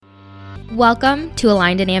Welcome to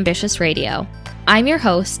Aligned and Ambitious Radio. I'm your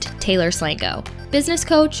host, Taylor Slango, business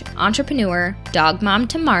coach, entrepreneur, dog mom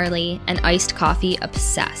to Marley, and iced coffee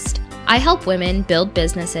obsessed. I help women build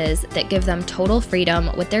businesses that give them total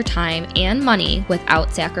freedom with their time and money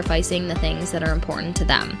without sacrificing the things that are important to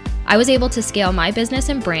them. I was able to scale my business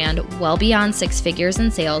and brand well beyond 6 figures in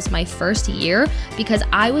sales my first year because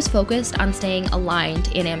I was focused on staying aligned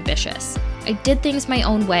and ambitious. I did things my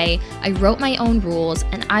own way, I wrote my own rules,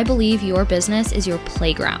 and I believe your business is your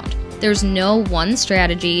playground. There's no one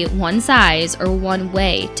strategy, one size, or one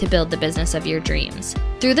way to build the business of your dreams.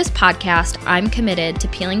 Through this podcast, I'm committed to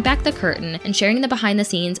peeling back the curtain and sharing the behind the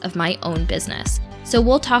scenes of my own business. So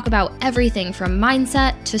we'll talk about everything from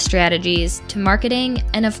mindset to strategies to marketing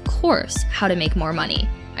and, of course, how to make more money.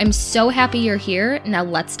 I'm so happy you're here. Now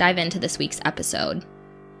let's dive into this week's episode.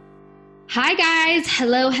 Hi guys,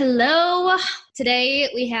 hello. Today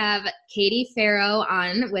we have Katie Farrow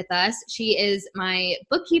on with us. She is my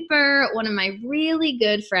bookkeeper, one of my really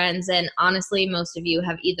good friends, and honestly, most of you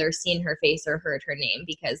have either seen her face or heard her name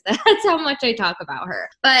because that's how much I talk about her.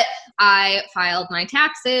 But I filed my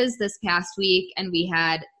taxes this past week and we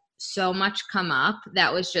had so much come up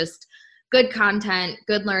that was just good content,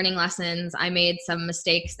 good learning lessons. I made some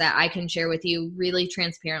mistakes that I can share with you really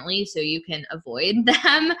transparently so you can avoid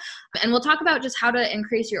them. And we'll talk about just how to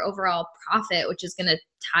increase your overall profit, which is going to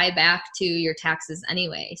tie back to your taxes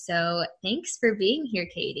anyway. So thanks for being here,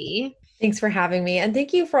 Katie. Thanks for having me. And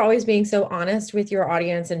thank you for always being so honest with your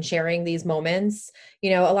audience and sharing these moments.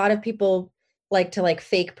 You know, a lot of people like to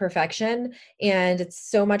fake perfection, and it's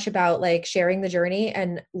so much about sharing the journey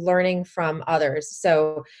and learning from others.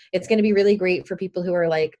 So it's going to be really great for people who are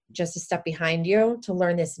just a step behind you to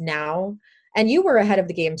learn this now. And you were ahead of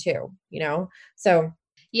the game too, so.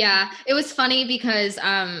 Yeah, it was funny because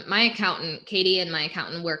my accountant, Katie, and my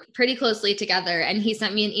accountant work pretty closely together. And he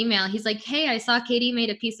sent me an email. He's like, hey, I saw Katie made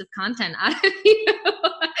a piece of content out of you.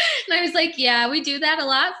 And I was like, yeah, we do that a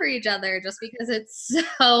lot for each other just because it's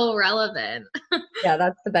so relevant. Yeah,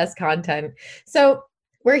 that's the best content. So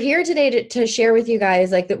we're here today to share with you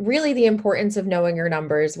guys the importance of knowing your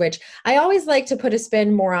numbers, which I always like to put a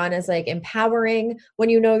spin more on as empowering. When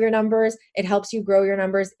you know your numbers, it helps you grow your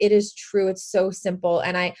numbers. It is true. It's so simple.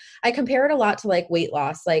 And I compare it a lot to weight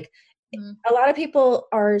loss. A lot of people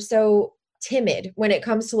are so timid when it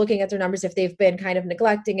comes to looking at their numbers. If they've been kind of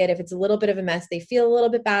neglecting it, if it's a little bit of a mess, they feel a little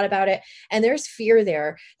bit bad about it. And there's fear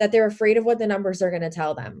there that they're afraid of what the numbers are going to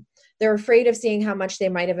tell them. They're afraid of seeing how much they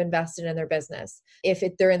might have invested in their business. If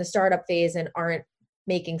they're in the startup phase and aren't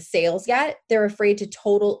making sales yet, they're afraid to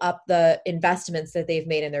total up the investments that they've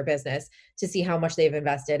made in their business to see how much they've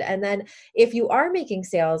invested. And then if you are making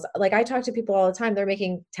sales, I talk to people all the time, they're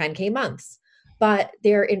making 10K months, but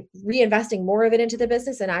they're reinvesting more of it into the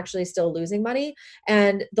business and actually still losing money.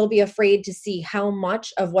 And they'll be afraid to see how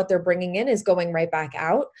much of what they're bringing in is going right back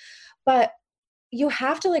out. But you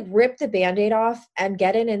have to rip the Band-Aid off and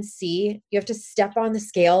get in and see. You have to step on the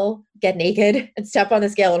scale, get naked and step on the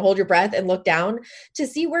scale and hold your breath and look down to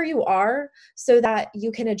see where you are so that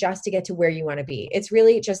you can adjust to get to where you want to be. It's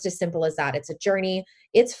really just as simple as that. It's a journey.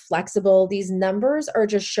 It's flexible. These numbers are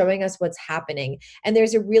just showing us what's happening. And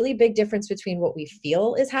there's a really big difference between what we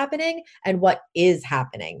feel is happening and what is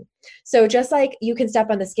happening. So just you can step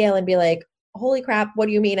on the scale and be like, holy crap, what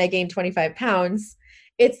do you mean I gained 25 pounds?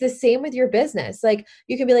 It's the same with your business.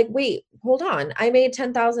 You can be like, wait, hold on. I made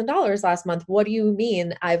 $10,000 last month. What do you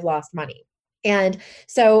mean I've lost money? And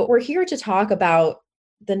so we're here to talk about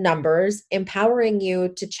the numbers, empowering you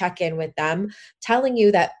to check in with them, telling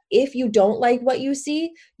you that if you don't like what you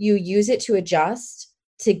see, you use it to adjust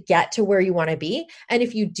to get to where you want to be. And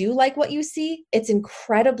if you do like what you see, it's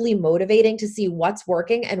incredibly motivating to see what's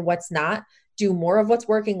working and what's not, do more of what's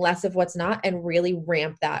working, less of what's not, and really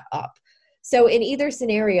ramp that up. So in either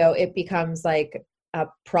scenario, it becomes a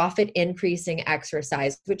profit increasing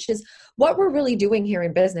exercise, which is what we're really doing here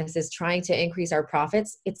in business, is trying to increase our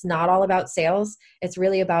profits. It's not all about sales. It's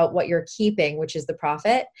really about what you're keeping, which is the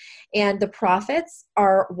profit. And the profits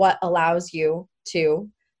are what allows you to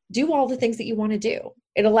do all the things that you want to do.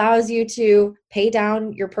 It allows you to pay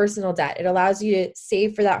down your personal debt. It allows you to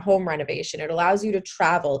save for that home renovation. It allows you to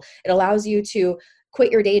travel. It allows you to quit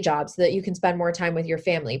your day job so that you can spend more time with your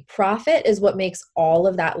family. Profit is what makes all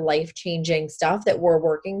of that life-changing stuff that we're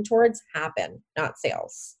working towards happen, not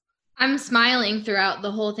sales. I'm smiling throughout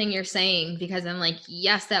the whole thing you're saying because I'm like,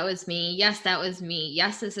 yes, that was me. Yes, that was me.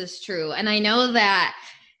 Yes, this is true. And I know that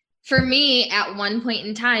for me, at one point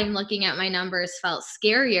in time, looking at my numbers felt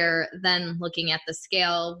scarier than looking at the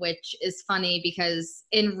scale, which is funny because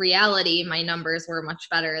in reality, my numbers were much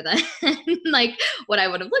better than what I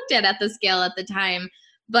would have looked at the scale at the time.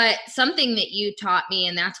 But something that you taught me,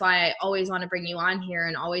 and that's why I always want to bring you on here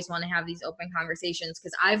and always want to have these open conversations,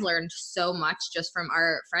 because I've learned so much just from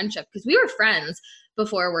our friendship, because we were friends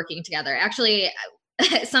before working together. Actually,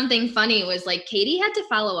 something funny was like Katie had to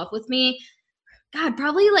follow up with me, God,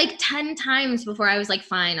 probably like 10 times before I was like,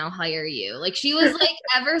 fine, I'll hire you. Like she was like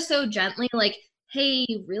ever so gently like, hey,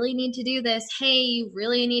 you really need to do this. Hey, you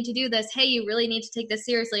really need to do this. Hey, you really need to take this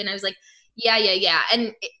seriously. And I was like, yeah.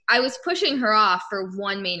 And I was pushing her off for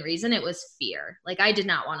one main reason. It was fear. Like I did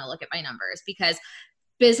not want to look at my numbers because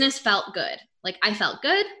business felt good. Like I felt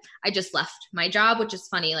good. I just left my job, which is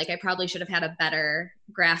funny. Like I probably should have had a better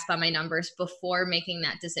grasp on my numbers before making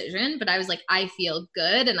that decision. But I was like, I feel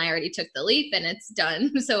good and I already took the leap and it's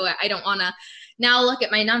done. So I don't want to now look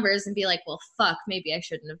at my numbers and be like, well, fuck, maybe I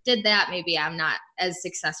shouldn't have did that. Maybe I'm not as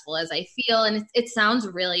successful as I feel. And it sounds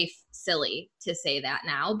really silly to say that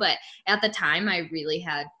now. But at the time, I really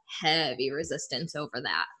had heavy resistance over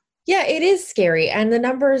that. Yeah, it is scary. And the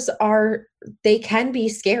numbers they can be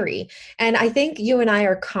scary. And I think you and I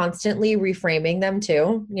are constantly reframing them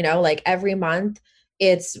too. Like every month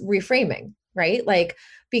it's reframing, right? Like,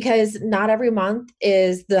 because not every month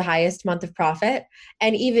is the highest month of profit.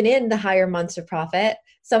 And even in the higher months of profit,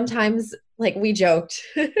 sometimes, like we joked,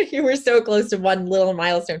 you were so close to one little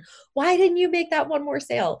milestone. Why didn't you make that one more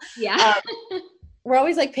sale? Yeah. We're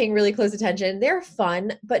always like paying really close attention. They're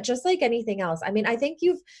fun, but just like anything else, I mean, I think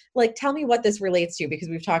tell me what this relates to, because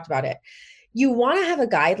we've talked about it. You want to have a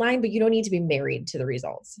guideline, but you don't need to be married to the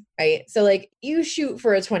results, right? So like you shoot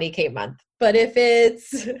for a 20K month, but if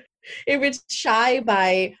it's shy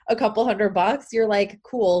by a couple $100, you're like,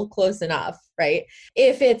 cool, close enough, right?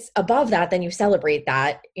 If it's above that, then you celebrate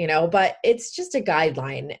that, but it's just a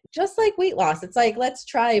guideline, just like weight loss. It's like, let's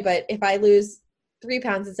try, but if I lose 3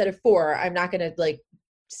 pounds instead of 4, I'm not going to like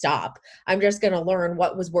stop. I'm just going to learn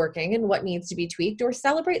what was working and what needs to be tweaked, or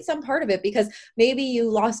celebrate some part of it, because maybe you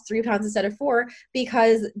lost 3 pounds instead of 4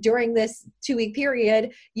 because during this 2-week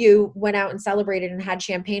period, you went out and celebrated and had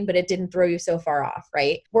champagne, but it didn't throw you so far off,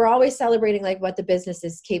 right? We're always celebrating like what the business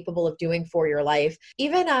is capable of doing for your life.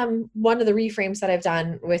 Even one of the reframes that I've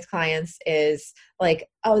done with clients is like,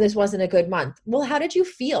 oh, this wasn't a good month. Well, how did you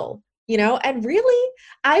feel? And really,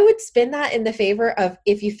 I would spin that in the favor of,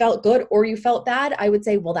 if you felt good or you felt bad, I would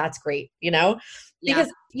say, well, that's great,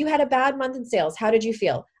 because you had a bad month in sales. How did you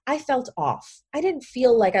feel? I felt off. I didn't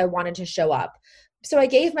feel like I wanted to show up. So I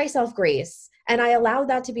gave myself grace and I allowed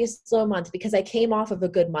that to be a slow month, because I came off of a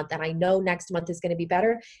good month and I know next month is going to be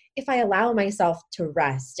better if I allow myself to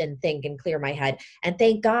rest and think and clear my head. And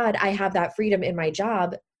thank God I have that freedom in my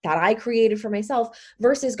job that I created for myself,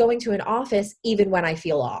 versus going to an office even when I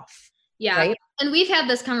feel off. Yeah. Right? And we've had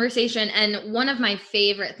this conversation, and one of my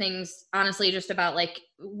favorite things, honestly, just about like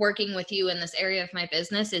working with you in this area of my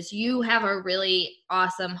business is you have a really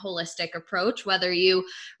awesome holistic approach, whether you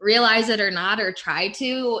realize it or not, or try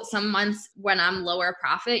to. Some months when I'm lower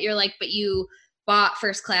profit, you're like, but you bought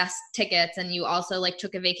first class tickets and you also like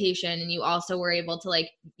took a vacation and you also were able to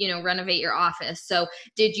like, renovate your office. So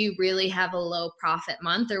did you really have a low profit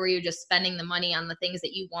month, or were you just spending the money on the things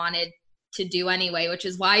that you wanted to do anyway, which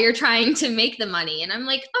is why you're trying to make the money? And I'm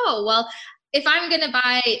like, oh, well, if I'm going to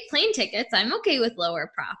buy plane tickets, I'm okay with lower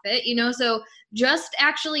profit, so just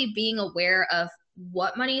actually being aware of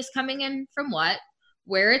what money is coming in from what,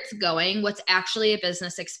 where it's going, what's actually a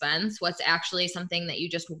business expense, what's actually something that you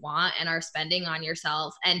just want and are spending on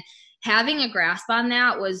yourself. And having a grasp on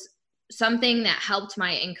that was something that helped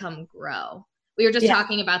my income grow. We were just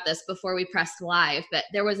talking about this before we pressed live, but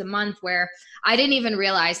there was a month where I didn't even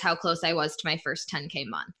realize how close I was to my first 10K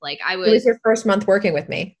month. Like it was your first month working with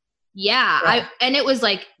me. Yeah. And it was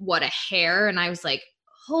like, what, a hair. And I was like,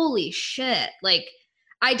 holy shit. Like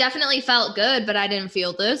I definitely felt good, but I didn't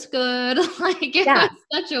feel this good. Like it was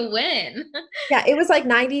such a win. Yeah. It was like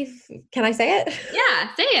 90. Can I say it?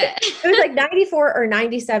 Yeah, say it. It was like 94 or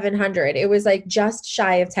 9,700. It was like just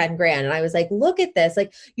shy of 10 grand. And I was like, look at this.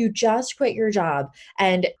 Like you just quit your job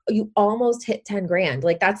and you almost hit 10 grand.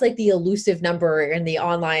 Like that's like the elusive number in the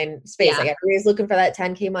online space. Like everybody's looking for that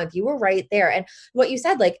 10K month. You were right there. And what you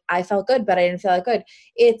said, like, I felt good, but I didn't feel that good.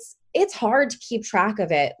 It's hard to keep track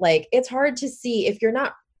of it. Like it's hard to see if you're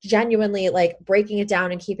not genuinely like breaking it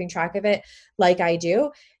down and keeping track of it like I do.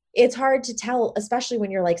 It's hard to tell, especially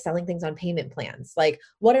when you're like selling things on payment plans. Like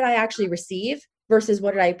what did I actually receive versus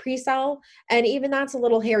what did I pre-sell? And even that's a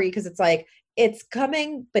little hairy because it's like, it's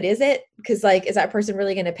coming, but is it? Because like, is that person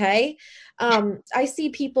really going to pay? I see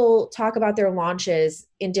people talk about their launches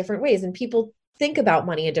in different ways and people think about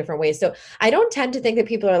money in different ways. So I don't tend to think that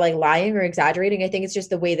people are like lying or exaggerating. I think it's just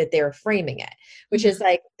the way that they're framing it, which is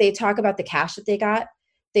like, they talk about the cash that they got.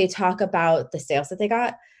 They talk about the sales that they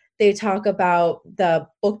got. They talk about the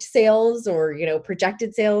booked sales or,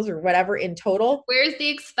 projected sales or whatever in total. Where's the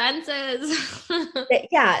expenses?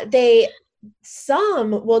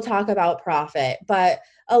 Some will talk about profit, but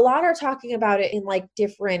a lot are talking about it in like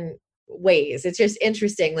different ways. It's just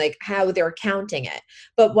interesting, like how they're counting it.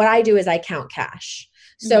 But what I do is I count cash.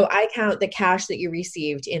 So I count the cash that you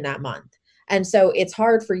received in that month. And so it's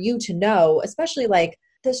hard for you to know, especially like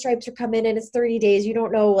the stripes are coming in, it's 30 days. You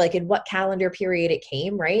don't know like in what calendar period it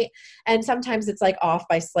came, right? And sometimes it's like off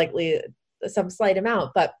by some slight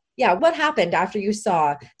amount. But yeah, what happened after you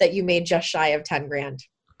saw that you made just shy of 10 grand?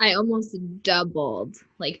 I almost doubled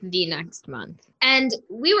like the next month. And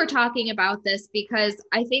we were talking about this because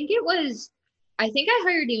I think I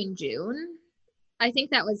hired you in June. I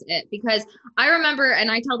think that was it, because I remember,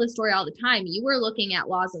 and I tell this story all the time, you were looking at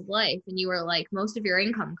Laws of Life and you were like, most of your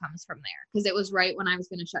income comes from there, because it was right when I was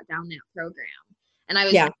going to shut down that program. And I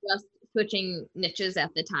was just switching niches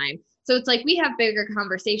at the time. So it's like we have bigger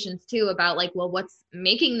conversations too about like, well, what's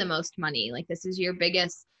making the most money? Like this is your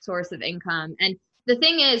biggest source of income. And the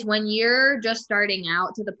thing is, when you're just starting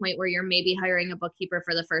out to the point where you're maybe hiring a bookkeeper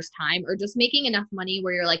for the first time, or just making enough money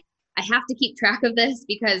where you're like, I have to keep track of this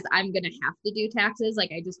because I'm going to have to do taxes.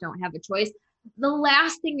 Like I just don't have a choice. The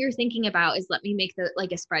last thing you're thinking about is let me make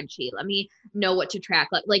like a spreadsheet. Let me know what to track.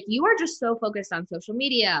 Like you are just so focused on social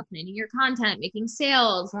media, planning your content, making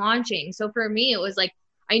sales, launching. So for me, it was like,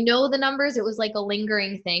 I know the numbers, it was like a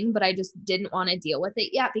lingering thing, but I just didn't want to deal with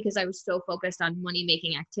it yet because I was so focused on money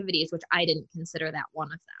making activities, which I didn't consider that one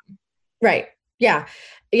of them. Right. Yeah.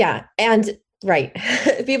 Yeah. And right.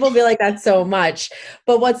 People feel like that's so much.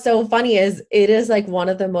 But what's so funny is it is like one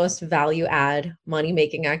of the most value add money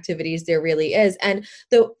making activities there really is. And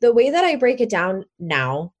the way that I break it down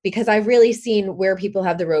now, because I've really seen where people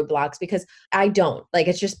have the roadblocks, because I don't, like,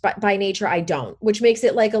 it's just by nature, I don't, which makes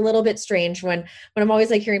it like a little bit strange when I'm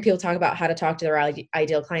always like hearing people talk about how to talk to their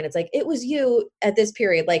ideal client. It's like, it was you at this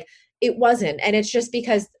period. Like, it wasn't. And it's just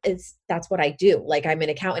because that's what I do. Like I'm an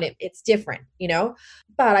accountant. It's different,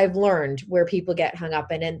 but I've learned where people get hung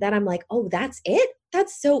up in, and then I'm like, oh, that's it.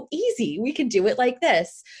 That's so easy. We can do it like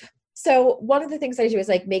this. So one of the things I do is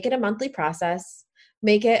like make it a monthly process,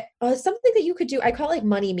 make it something that you could do. I call it like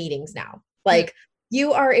money meetings now. Like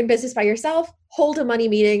you are in business by yourself, hold a money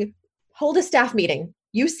meeting, hold a staff meeting.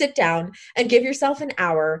 You sit down and give yourself an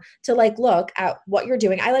hour to like look at what you're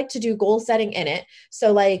doing. I like to do goal setting in it.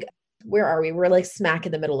 So like, where are we? We're like smack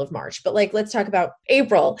in the middle of March, but like, let's talk about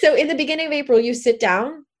April. So in the beginning of April, you sit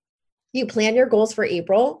down, you plan your goals for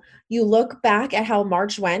April, you look back at how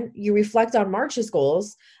March went, you reflect on March's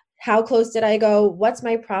goals. How close did I go? What's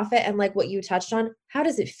my profit? And like what you touched on, how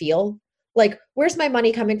does it feel? Like, where's my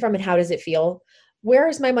money coming from and how does it feel? Where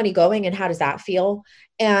is my money going and how does that feel?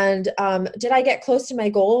 And did I get close to my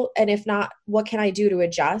goal? And if not, what can I do to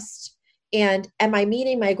adjust? And am I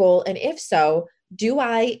meeting my goal? And if so, do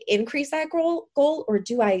I increase that goal or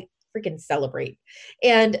do I freaking celebrate?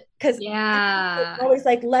 And because always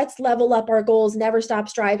like, let's level up our goals, never stop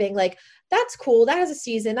striving. Like that's cool. That has a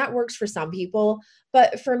season that works for some people.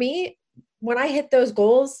 But for me, when I hit those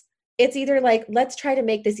goals, it's either like, let's try to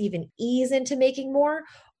make this even ease into making more,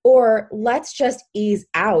 or let's just ease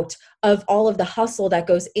out of all of the hustle that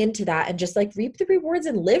goes into that and just like reap the rewards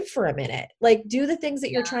and live for a minute. Like do the things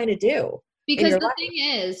that you're trying to do. Because the thing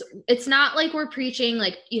is, it's not like we're preaching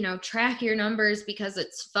like, track your numbers because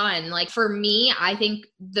it's fun. Like for me, I think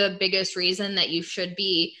the biggest reason that you should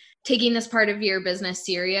be taking this part of your business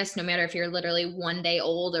serious, no matter if you're literally 1 day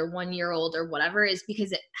old or 1 year old or whatever, is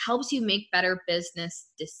because it helps you make better business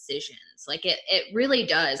decisions. Like it really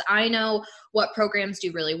does. I know what programs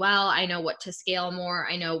do really well. I know what to scale more.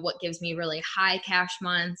 I know what gives me really high cash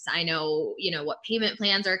months. I know, what payment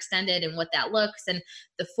plans are extended and what that looks, and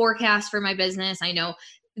the forecast for my business. I know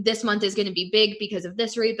this month is going to be big because of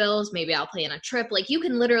this rate bills. Maybe I'll plan a trip. Like you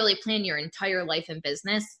can literally plan your entire life and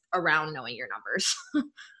business around knowing your numbers.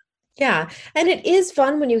 Yeah. And it is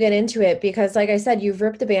fun when you get into it because like I said, you've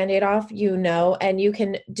ripped the Band-Aid off, and you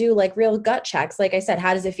can do like real gut checks. Like I said,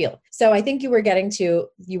 how does it feel? So I think you were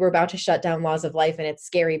about to shut down Laws of Life, and it's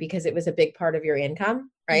scary because it was a big part of your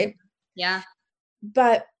income, right? Yeah.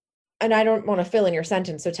 And I don't want to fill in your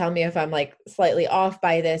sentence, so tell me if I'm like slightly off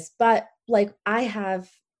by this, but like I have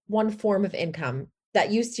one form of income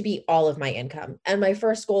that used to be all of my income. And my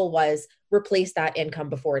first goal was replace that income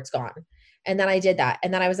before it's gone. And then I did that.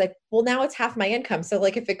 And then I was like, well, now it's half my income. So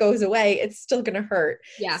like, if it goes away, it's still going to hurt.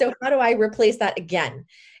 Yeah. So how do I replace that again?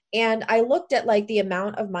 And I looked at like the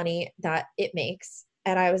amount of money that it makes.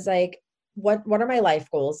 And I was like, what are my life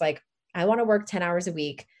goals? Like, I want to work 10 hours a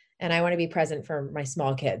week and I want to be present for my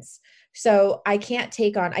small kids. So I can't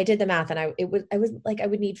take on, I did the math and I was like, I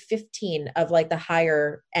would need 15 of like the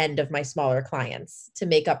higher end of my smaller clients to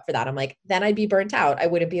make up for that. I'm like, then I'd be burnt out. I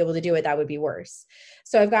wouldn't be able to do it. That would be worse.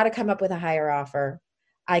 So I've got to come up with a higher offer.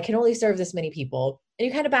 I can only serve this many people. And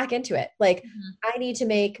you kind of back into it. Like I need to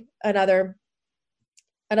make another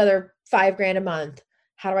 $5,000 a month.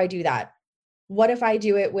 How do I do that? What if I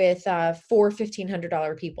do it with 4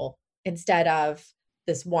 $1,500 people instead of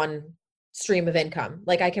this one stream of income?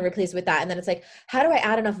 Like I can replace it with that. And then it's like, how do I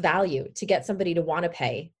add enough value to get somebody to want to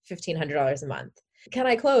pay $1,500 a month? Can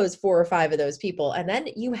I close 4 or 5 of those people? And then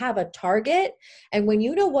you have a target. And when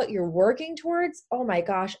you know what you're working towards, oh my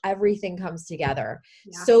gosh, everything comes together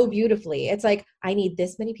so beautifully. It's like, I need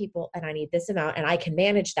this many people and I need this amount and I can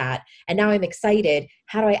manage that. And now I'm excited.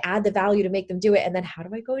 How do I add the value to make them do it? And then how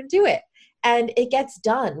do I go and do it? And it gets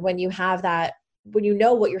done when you have that, when you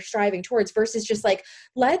know what you're striving towards versus just like,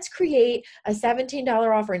 let's create a $17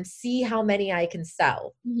 offer and see how many I can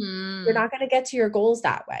sell. You're not going to get to your goals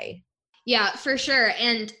that way. Yeah, for sure.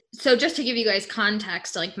 And so just to give you guys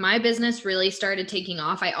context, like my business really started taking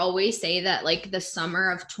off. I always say that like the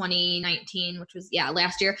summer of 2019, which was,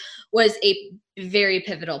 last year, was a very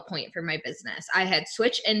pivotal point for my business. I had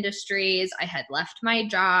switched industries. I had left my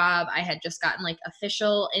job. I had just gotten like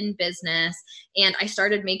official in business. And I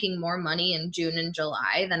started making more money in June and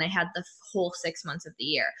July than I had the whole 6 months of the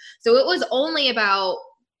year. So it was only about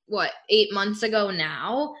 8 months ago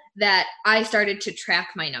now that I started to track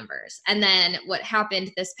my numbers. And then what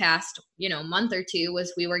happened this past, month or two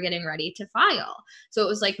was we were getting ready to file. So it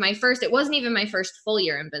was like it wasn't even my first full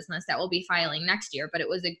year in business that will be filing next year, but it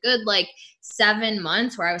was a good 7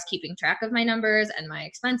 months where I was keeping track of my numbers and my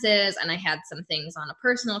expenses. And I had some things on a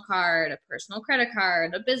personal card, a personal credit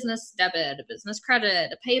card, a business debit, a business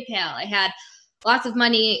credit, a PayPal. I had lots of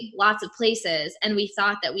money, lots of places. And we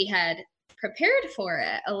thought that we had prepared for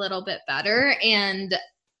it a little bit better, and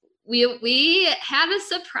we had a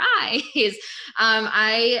surprise.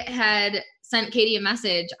 I had sent Katie a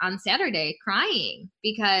message on Saturday crying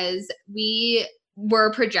because we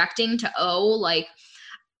were projecting to owe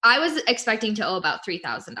I was expecting to owe about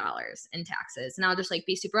 $3,000 in taxes. And I'll just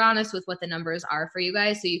be super honest with what the numbers are for you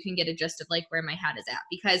guys so you can get a gist of where my head is at,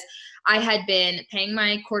 because I had been paying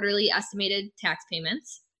my quarterly estimated tax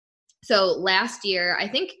payments. So last year, I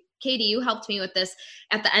think Katie, you helped me with this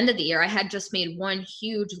at the end of the year. I had just made one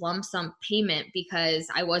huge lump sum payment because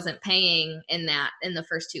I wasn't paying in the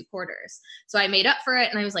first 2 quarters. So I made up for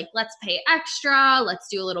it and I was like, let's pay extra. Let's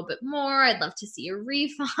do a little bit more. I'd love to see a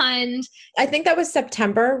refund. I think that was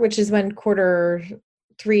September, which is when quarter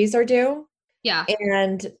 3s are due. Yeah.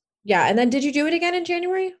 And then did you do it again in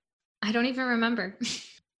January? I don't even remember.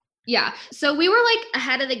 Yeah. So we were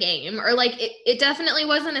ahead of the game, or it definitely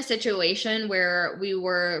wasn't a situation where we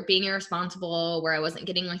were being irresponsible, where I wasn't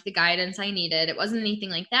getting the guidance I needed. It wasn't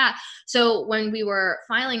anything like that. So when we were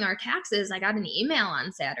filing our taxes, I got an email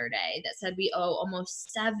on Saturday that said we owe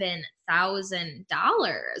almost $7,000.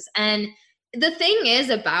 And the thing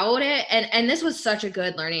is about it, and this was such a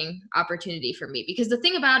good learning opportunity for me, because the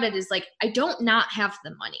thing about it is I don't not have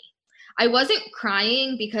the money. I wasn't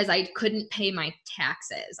crying because I couldn't pay my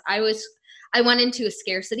taxes. I went into a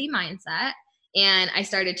scarcity mindset and I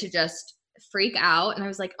started to just freak out. And I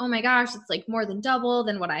was like, oh my gosh, it's more than double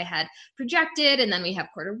than what I had projected. And then we have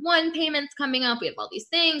quarter 1 payments coming up. We have all these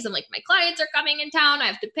things. And my clients are coming in town. I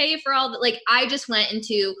have to pay for all that. I just went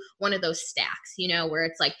into one of those stacks, where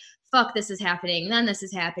it's fuck, this is happening, and then this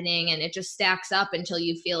is happening, and it just stacks up until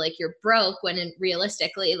you feel like you're broke, when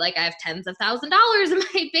realistically, I have tens of thousands of dollars in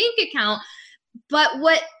my bank account. But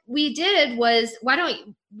what we did was, why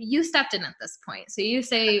don't you stepped in at this point? So you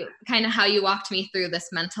say kind of how you walked me through this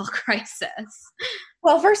mental crisis.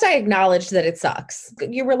 Well, first I acknowledged that it sucks.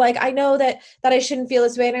 You were like, I know that I shouldn't feel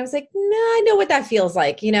this way. And I was like, no, I know what that feels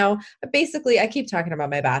like. Basically I keep talking about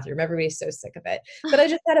my bathroom. Everybody's so sick of it, but I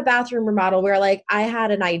just had a bathroom remodel where I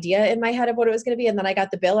had an idea in my head of what it was going to be. And then I got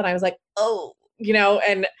the bill and I was like, oh,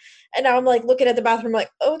 and now I'm looking at the bathroom,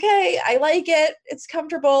 okay, I like it. It's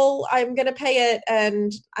comfortable. I'm going to pay it.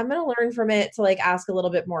 And I'm going to learn from it to ask a little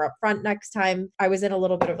bit more upfront next time. I was in a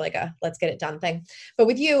little bit of a let's get it done thing. But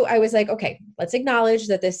with you, I was okay, let's acknowledge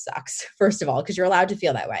that this sucks, first of all, because you're allowed to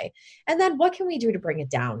feel that way. And then what can we do to bring it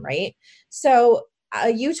down, right? So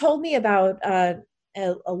you told me about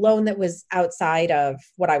a loan that was outside of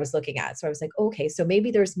what I was looking at. So I was like, okay, so maybe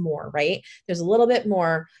there's more, right? There's a little bit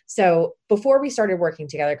more. So before we started working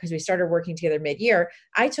together, because we started working together mid-year,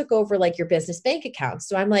 I took over your business bank accounts.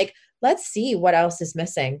 So I'm like, let's see what else is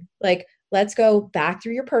missing. Let's go back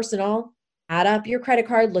through your personal, add up your credit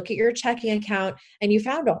card, look at your checking account, and you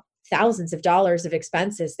found thousands of dollars of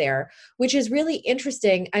expenses there, which is really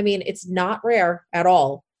interesting. I mean, it's not rare at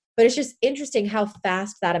all, but it's just interesting how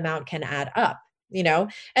fast that amount can add up, you know?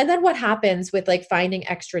 And then what happens with like finding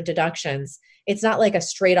extra deductions? It's not like a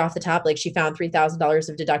straight off the top, like she found $3,000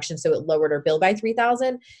 of deduction, so it lowered her bill by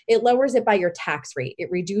 3,000. It lowers it by your tax rate.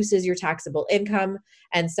 It reduces your taxable income.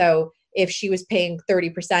 And so if she was paying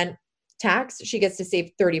 30% tax, she gets to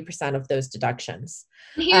save 30% of those deductions.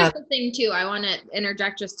 Here's the thing too. I want to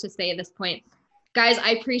interject just to say this point. Guys,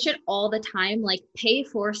 I preach it all the time. Like, pay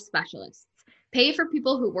for specialists. Pay for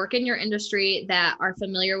people who work in your industry that are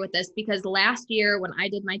familiar with this, because last year when I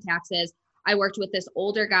did my taxes, I worked with this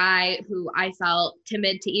older guy who I felt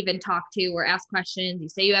timid to even talk to or ask questions. You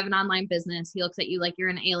say you have an online business. He looks at you like you're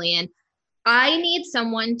an alien. I need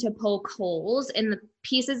someone to poke holes in the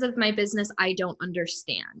pieces of my business I don't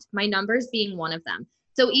understand, my numbers being one of them.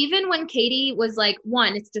 So even when Katie was like,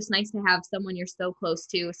 one, it's just nice to have someone you're so close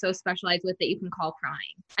to, so specialized with, that you can call crying.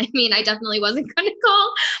 I mean, I definitely wasn't going to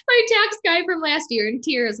call my tax guy from last year in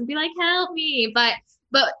tears and be like, help me. But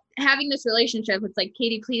having this relationship, it's like,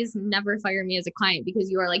 Katie, please never fire me as a client, because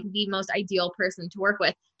you are like the most ideal person to work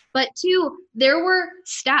with. But two, there were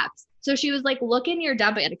steps. So she was like, look in your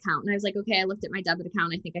debit account. And I was like, okay, I looked at my debit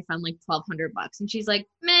account. I think I found like $1,200. And she's like,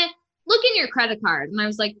 meh, look in your credit card. And I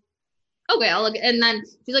was like, okay, I'll look. And then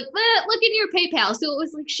she's like, look in your PayPal. So it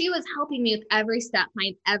was like, she was helping me with every step,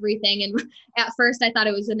 everything. And at first I thought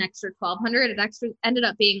it was an extra 1,200. It ended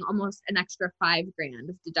up being almost an extra $5,000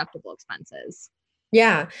 of deductible expenses.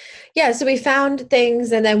 Yeah. Yeah. So we found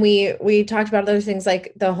things, and then we talked about other things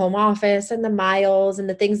like the home office and the miles and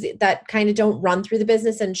the things that kind of don't run through the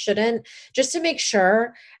business and shouldn't, just to make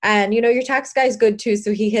sure. And, you know, your tax guy is good too.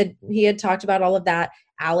 So he had talked about all of that,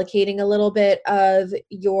 allocating a little bit of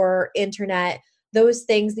your internet, those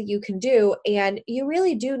things that you can do. And you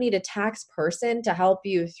really do need a tax person to help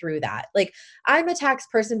you through that. Like, I'm a tax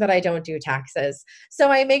person, but I don't do taxes. So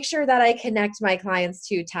I make sure that I connect my clients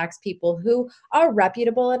to tax people who are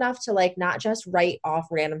reputable enough to like not just write off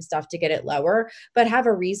random stuff to get it lower, but have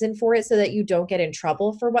a reason for it so that you don't get in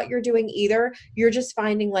trouble for what you're doing either. You're just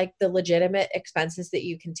finding like the legitimate expenses that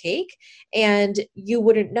you can take and you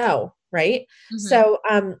wouldn't know, right? Mm-hmm. So,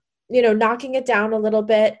 you know, knocking it down a little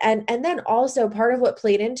bit. And then also part of what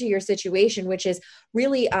played into your situation, which is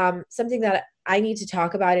really something that I need to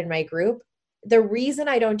talk about in my group. The reason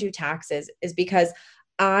I don't do taxes is because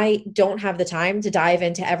I don't have the time to dive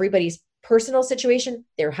into everybody's personal situation,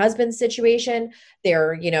 their husband's situation,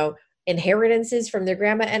 their, you know, inheritances from their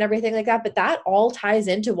grandma and everything like that. But that all ties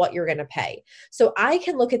into what you're going to pay. So I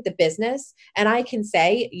can look at the business and I can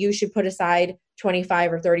say, you should put aside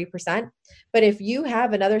 25 or 30%. But if you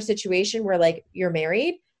have another situation where like you're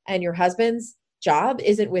married and your husband's job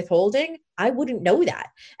isn't withholding, I wouldn't know that.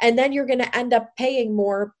 And then you're going to end up paying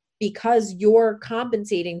more because you're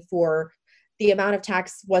compensating for the amount of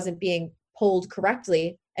tax wasn't being pulled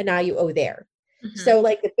correctly. And now you owe there. Mm-hmm. So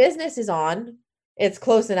like the business is on, it's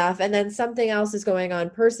close enough. And then something else is going on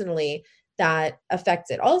personally that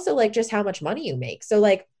affects it. Also, like just how much money you make. So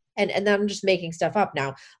like, and then I'm just making stuff up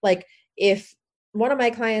now. Like if one of my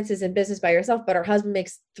clients is in business by herself, but her husband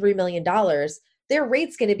makes $3 million, their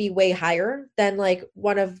rate's going to be way higher than like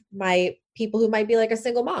one of my people who might be like a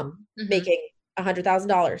single mom making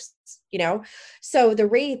 $100,000, you know? So the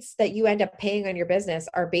rates that you end up paying on your business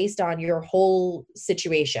are based on your whole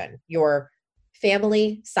situation, your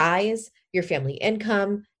family size, your family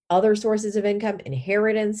income, other sources of income,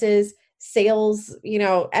 inheritances, sales, you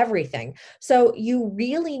know, everything. So you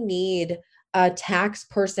really need a tax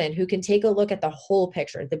person who can take a look at the whole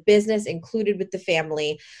picture, the business included with the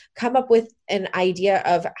family, come up with an idea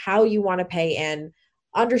of how you want to pay in,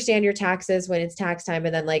 understand your taxes when it's tax time,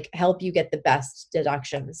 and then like help you get the best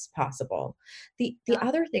deductions possible. The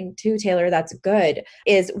other thing too, Taylor, that's good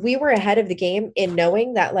is we were ahead of the game in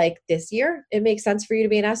knowing that like this year it makes sense for you to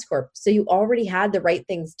be an S Corp. So you already had the right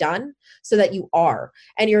things done so that you are,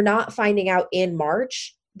 and you're not finding out in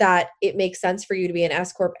March that it makes sense for you to be an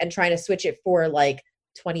S Corp and trying to switch it for like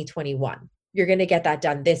 2021. You're going to get that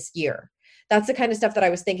done this year. That's the kind of stuff that I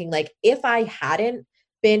was thinking, like if I hadn't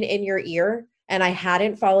been in your ear and I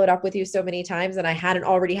hadn't followed up with you so many times and I hadn't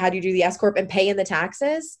already had you do the S Corp and pay in the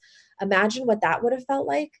taxes, imagine what that would have felt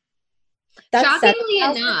like. That's shockingly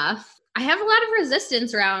enough, I have a lot of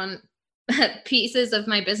resistance around pieces of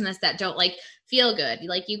my business that don't like feel good.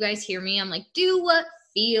 Like you guys hear me, I'm like, do what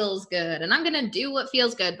feels good, and I'm going to do what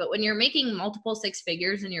feels good. But when you're making multiple six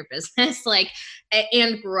figures in your business, like,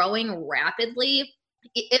 and growing rapidly,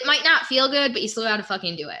 it might not feel good, but you still got to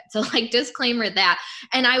fucking do it. So like disclaimer that.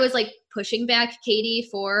 And I was like, pushing back Katie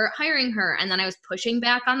for hiring her. And then I was pushing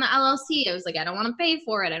back on the LLC. I was like, I don't want to pay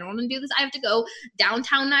for it. I don't want to do this. I have to go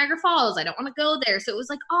downtown Niagara Falls. I don't want to go there. So it was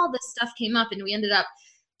like all this stuff came up and we ended up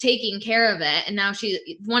taking care of it. And now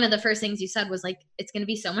one of the first things you said was like, it's going to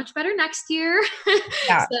be so much better next year.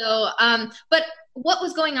 Yeah. So, but what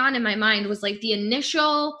was going on in my mind was like the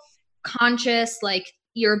initial conscious, like,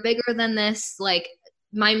 you're bigger than this. Like,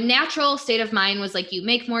 my natural state of mind was like, you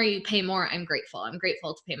make more, you pay more. I'm grateful. I'm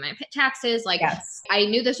grateful to pay my taxes. Like, yes. I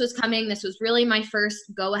knew this was coming. This was really my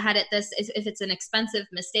first go ahead at this. If it's an expensive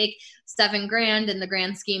mistake, $7,000 in the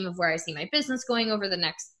grand scheme of where I see my business going over the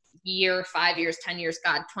next year, 5 years, 10 years,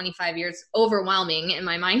 God, 25 years, overwhelming in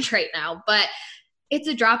my mind right now. But it's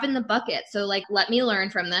a drop in the bucket. So like, let me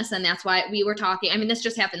learn from this. And that's why we were talking. I mean, this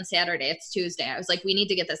just happened Saturday. It's Tuesday. I was like, we need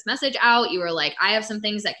to get this message out. You were like, I have some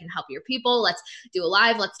things that can help your people. Let's do a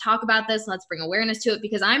live. Let's talk about this. Let's bring awareness to it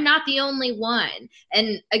because I'm not the only one.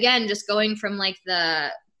 And again, just going from like the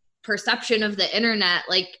perception of the internet,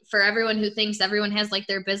 like for everyone who thinks everyone has like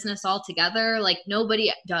their business all together, like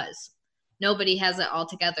nobody does. Nobody has it all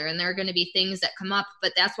together. And there are going to be things that come up,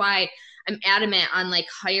 but that's why I'm adamant on like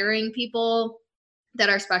hiring people that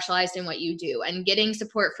are specialized in what you do and getting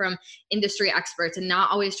support from industry experts and not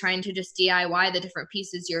always trying to just DIY the different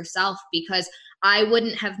pieces yourself, because I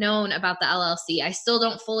wouldn't have known about the LLC. I still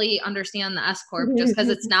don't fully understand the S Corp just because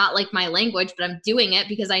it's not like my language, but I'm doing it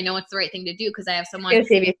because I know it's the right thing to do because I have someone It's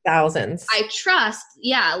gonna save you thousands. I trust,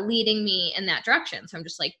 leading me in that direction. So I'm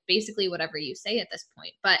just like, basically whatever you say at this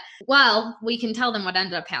point. But well, we can tell them what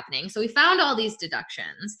ended up happening. So we found all these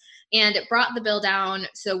deductions and it brought the bill down.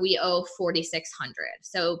 So we owe $4,600.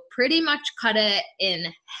 So pretty much cut it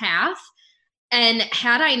in half. And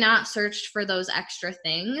had I not searched for those extra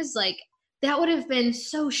things, like that would have been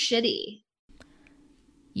so shitty.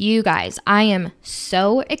 You guys, I am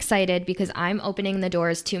so excited because I'm opening the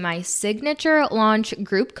doors to my signature launch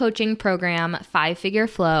group coaching program, 5-Figure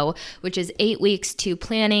Flow, which is 8 weeks to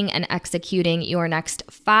planning and executing your next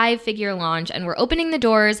 5-figure launch. And we're opening the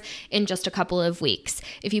doors in just a couple of weeks.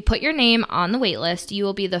 If you put your name on the wait list, you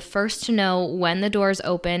will be the first to know when the doors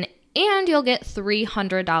open, and you'll get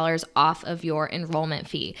 $300 off of your enrollment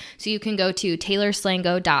fee. So you can go to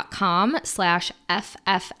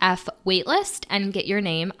taylorslango.com/FFF waitlist and get your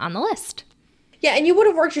name on the list. Yeah. And you would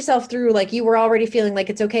have worked yourself through, like you were already feeling like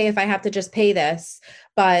it's okay if I have to just pay this,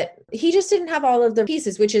 but he just didn't have all of the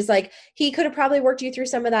pieces, which is like, he could have probably worked you through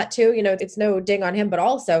some of that too. You know, it's no ding on him, but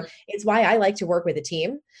also it's why I like to work with a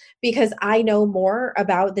team because I know more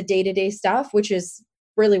about the day-to-day stuff, which is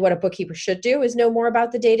really what a bookkeeper should do, is know more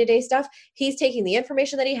about the day-to-day stuff. He's taking the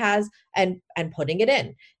information that he has and putting it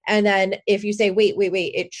in. And then if you say, wait,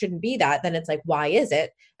 it shouldn't be that, then it's like, why is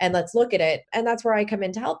it? And let's look at it. And that's where I come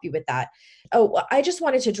in to help you with that. Oh, I just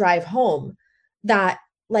wanted to drive home that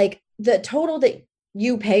like the total that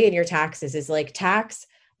you pay in your taxes is like tax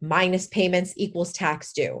minus payments equals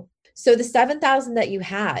tax due. So the $7,000 that you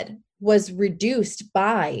had was reduced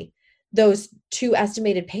by those 2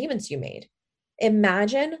 estimated payments you made.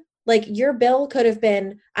 Imagine like your bill could have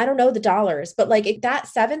been, I don't know the dollars, but like that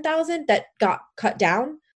 7,000 that got cut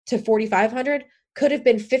down to 4,500 could have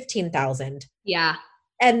been 15,000. Yeah.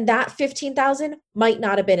 And that 15,000 might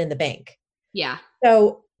not have been in the bank. Yeah.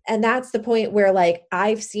 So, and that's the point where like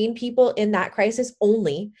I've seen people in that crisis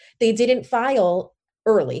only, they didn't file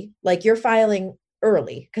early. Like you're filing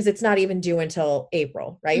early because it's not even due until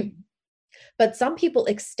April, right? Mm-hmm. But some people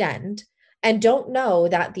extend and don't know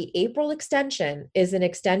that the April extension is an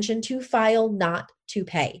extension to file, not to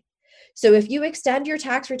pay. So if you extend your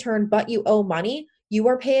tax return, but you owe money, you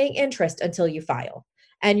are paying interest until you file.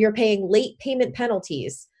 And you're paying late payment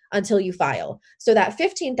penalties until you file. So that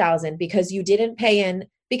 $15,000, because you didn't pay in,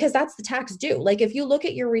 because that's the tax due. Like if you look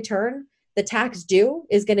at your return, the tax due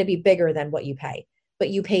is going to be bigger than what you pay, but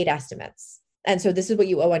you paid estimates. And so this is what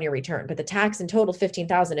you owe on your return, but the tax in total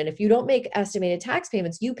 $15,000. And if you don't make estimated tax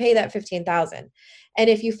payments, you pay that $15,000. And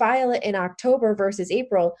if you file it in October versus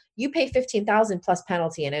April, you pay $15,000 plus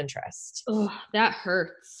penalty and interest. Oh, that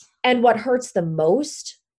hurts. And what hurts the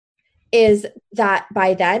most is that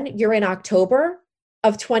by then you're in October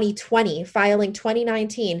of 2020, filing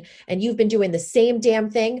 2019, and you've been doing the same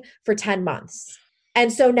damn thing for 10 months.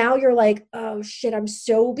 And so now you're like, oh shit, I'm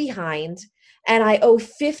so behind. And I owe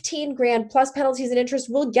 $15,000 plus penalties and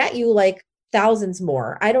interest will get you like thousands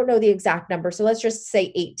more. I don't know the exact number. So let's just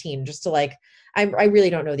say 18, just to like, I really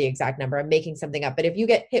don't know the exact number. I'm making something up. But if you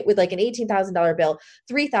get hit with like an $18,000 bill,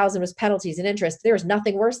 $3,000 was penalties and interest. There's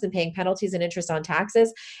nothing worse than paying penalties and interest on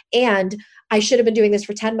taxes. And I should have been doing this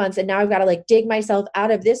for 10 months. And now I've got to like dig myself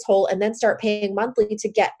out of this hole and then start paying monthly to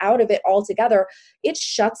get out of it altogether. It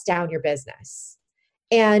shuts down your business.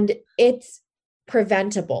 And it's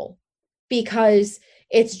preventable because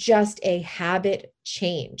it's just a habit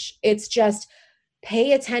change. It's just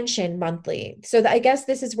pay attention monthly. So I guess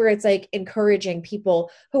this is where it's like encouraging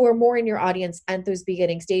people who are more in your audience at those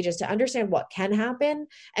beginning stages to understand what can happen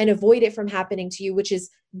and avoid it from happening to you, which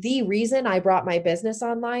is the reason I brought my business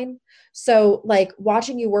online. So like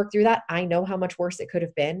watching you work through that, I know how much worse it could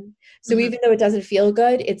have been. So even though it doesn't feel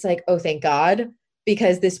good, it's like, oh, thank God,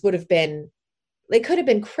 because this would have been, it could have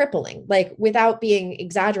been crippling, like without being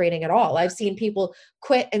exaggerating at all. I've seen people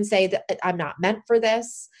quit and say that I'm not meant for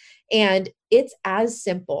this. And it's as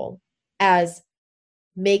simple as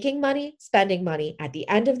making money, spending money at the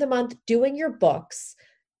end of the month, doing your books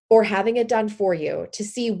or having it done for you to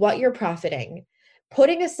see what you're profiting,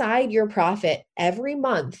 putting aside your profit every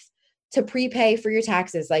month to prepay for your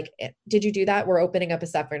taxes. Like, did you do that? We're opening up a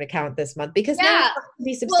separate account this month because now it's going to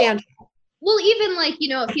be substantial. Well, even like,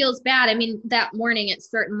 it feels bad. I mean, that morning it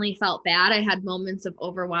certainly felt bad. I had moments of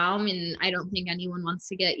overwhelm, and I don't think anyone wants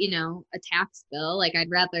to get, a tax bill. Like I'd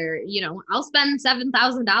rather, I'll spend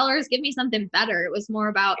 $7,000, give me something better. It was more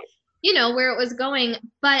about, where it was going,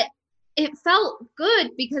 but it felt good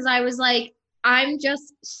because I was like, I'm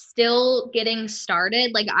just still getting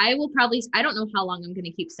started. Like I don't know how long I'm going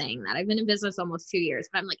to keep saying that. I've been in business almost 2 years,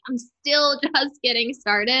 but I'm like, I'm still just getting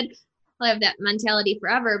started. I'll have that mentality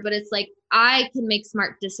forever, but it's like, I can make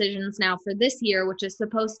smart decisions now for this year, which is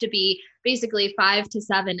supposed to be basically 5 to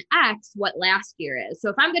 7x what last year is. So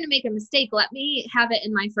if I'm going to make a mistake, let me have it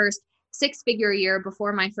in my first 6-figure year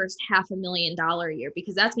before my first $500,000 year,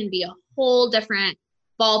 because that's going to be a whole different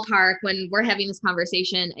ballpark when we're having this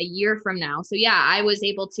conversation a year from now. So yeah, I was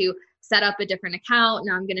able to set up a different account.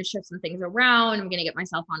 Now I'm going to shift some things around. I'm going to get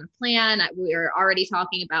myself on a plan. We're already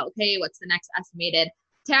talking about, okay, what's the next estimated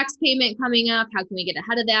tax payment coming up? How can we get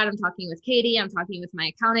ahead of that? I'm talking with Katie. I'm talking with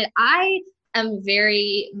my accountant. I am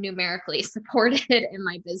very numerically supported in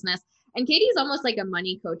my business. And Katie's almost like a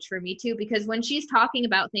money coach for me too, because when she's talking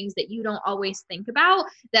about things that you don't always think about,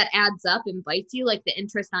 that adds up and bites you, like the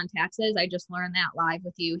interest on taxes. I just learned that live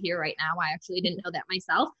with you here right now. I actually didn't know that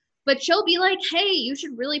myself. But she'll be like, hey, you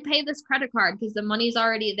should really pay this credit card because the money's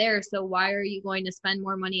already there. So why are you going to spend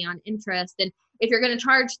more money on interest? And if you're going to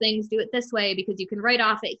charge things, do it this way because you can write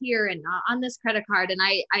off it here and not on this credit card. And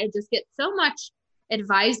I just get so much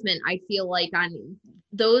advisement, I feel like, on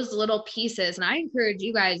those little pieces. And I encourage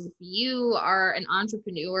you guys, if you are an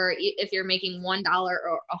entrepreneur, if you're making $1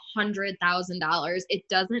 or $100,000, it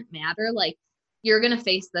doesn't matter. Like, you're going to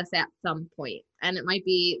face this at some point. And it might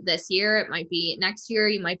be this year, it might be next year.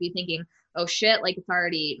 You might be thinking, oh shit, like it's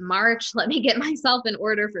already March. Let me get myself in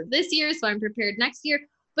order for this year so I'm prepared next year.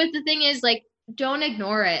 But the thing is, like, don't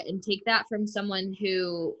ignore it, and take that from someone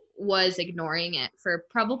who was ignoring it for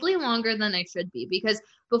probably longer than I should be. Because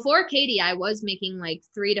before Katie, I was making like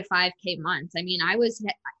 3 to 5K months. I mean,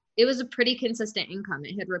 it was a pretty consistent income.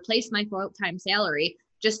 It had replaced my full-time salary.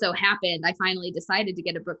 Just so happened I finally decided to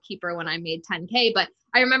get a bookkeeper when I made 10K. But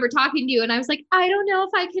I remember talking to you and I was like, I don't know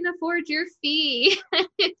if I can afford your fee.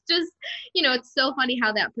 It's just, it's so funny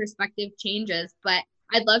how that perspective changes. But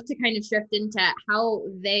I'd love to kind of shift into how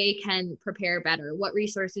they can prepare better, what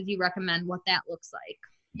resources you recommend, what that looks like.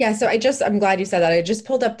 Yeah. So I'm glad you said that. I just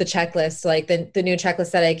pulled up the checklist, like the new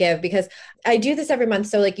checklist that I give, because I do this every month.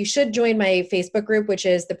 So like you should join my Facebook group, which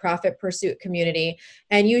is the Profit Pursuit Community.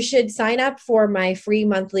 And you should sign up for my free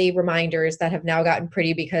monthly reminders that have now gotten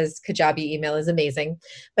pretty because Kajabi email is amazing.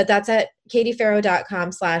 But that's at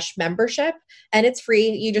katiefarrow.com/membership. And it's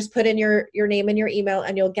free. You just put in your name and your email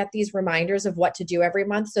and you'll get these reminders of what to do every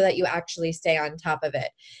month so that you actually stay on top of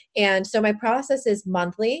it. And so my process is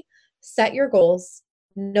monthly. Set your goals.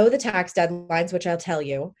 Know the tax deadlines, which I'll tell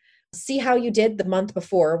you. See how you did the month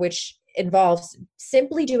before, which involves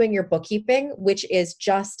simply doing your bookkeeping, which is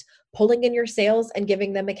just pulling in your sales and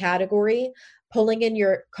giving them a category, pulling in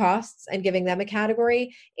your costs and giving them a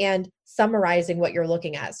category, and summarizing what you're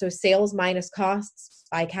looking at. So sales minus costs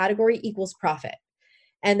by category equals profit.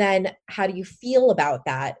 And then how do you feel about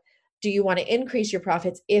that? Do you want to increase your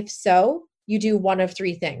profits? If so, you do one of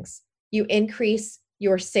 3 things. You increase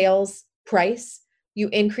your sales price, you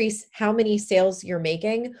increase how many sales you're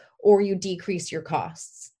making, or you decrease your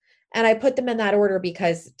costs. And I put them in that order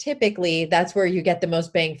because typically that's where you get the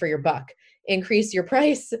most bang for your buck. Increase your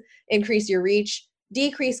price, increase your reach,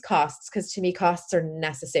 decrease costs, because to me, costs are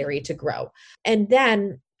necessary to grow. And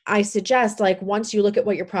then I suggest, like, once you look at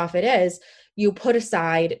what your profit is, you put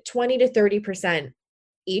aside 20 to 30%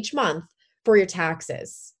 each month for your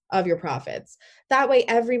taxes of your profits. That way,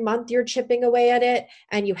 every month you're chipping away at it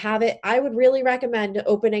and you have it. I would really recommend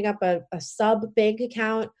opening up a sub bank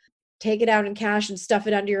account take it out in cash and stuff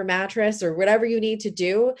it under your mattress or whatever you need to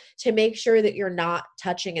do to make sure that you're not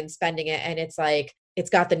touching and spending it. And it's like, it's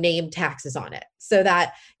got the name taxes on it so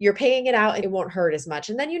that you're paying it out and it won't hurt as much.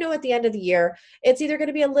 And then, at the end of the year, it's either going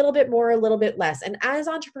to be a little bit more, or a little bit less. And as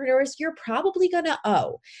entrepreneurs, you're probably going to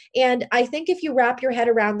owe. And I think if you wrap your head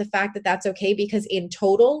around the fact that that's okay, because in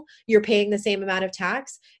total, you're paying the same amount of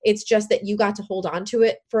tax, it's just that you got to hold on to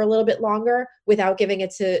it for a little bit longer without giving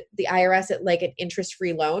it to the IRS at like an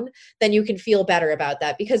interest-free loan, then you can feel better about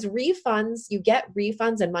that, because you get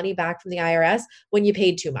refunds and money back from the IRS when you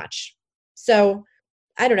paid too much. So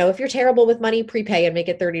I don't know, if you're terrible with money, prepay and make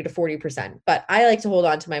it 30 to 40%. But I like to hold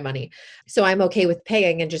on to my money. So I'm okay with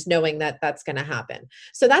paying and just knowing that that's going to happen.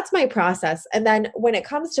 So that's my process. And then when it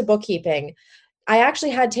comes to bookkeeping, I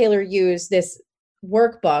actually had Taylor use this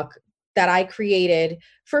workbook that I created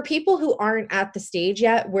for people who aren't at the stage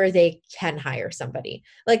yet where they can hire somebody.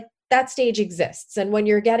 Like, that stage exists. And when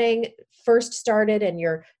you're getting first started and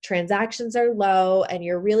your transactions are low and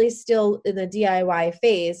you're really still in the DIY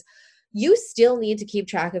phase, you still need to keep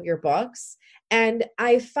track of your books. And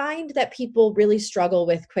I find that people really struggle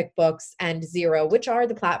with QuickBooks and Xero, which are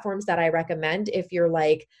the platforms that I recommend if you're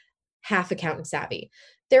like half accountant savvy.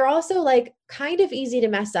 They're also like kind of easy to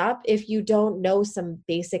mess up if you don't know some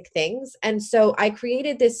basic things. And so I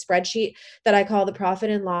created this spreadsheet that I call the profit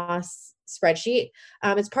and loss spreadsheet.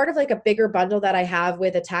 It's part of like a bigger bundle that I have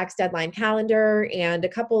with a tax deadline calendar and a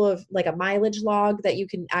couple of like a mileage log that you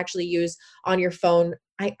can actually use on your phone.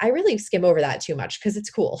 I really skim over that too much because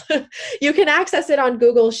it's cool. You can access it on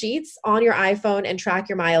Google Sheets on your iPhone and track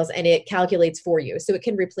your miles, and it calculates for you. So it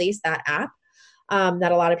can replace that app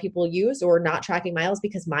that a lot of people use, or not tracking miles,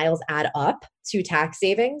 because miles add up to tax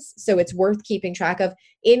savings. So it's worth keeping track of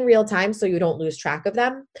in real time so you don't lose track of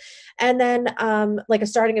them. And then like a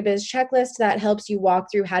starting a biz checklist that helps you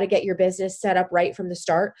walk through how to get your business set up right from the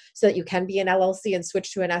start so that you can be an LLC and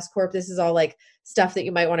switch to an S Corp. This is all like stuff that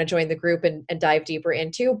you might want to join the group and dive deeper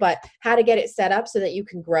into, but how to get it set up so that you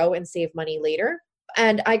can grow and save money later.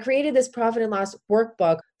 And I created this profit and loss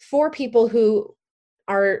workbook for people who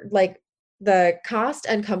are like, the cost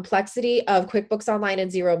and complexity of QuickBooks Online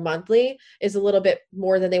and Xero monthly is a little bit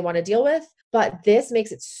more than they want to deal with. But this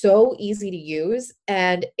makes it so easy to use,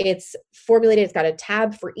 and it's formulated. It's got a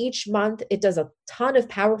tab for each month. It does a ton of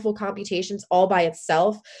powerful computations all by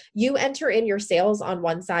itself. You enter in your sales on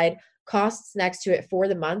one side, costs next to it for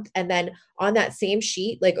the month. And then on that same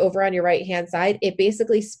sheet, like over on your right-hand side, it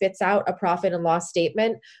basically spits out a profit and loss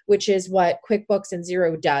statement, which is what QuickBooks and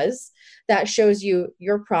Xero does. That shows you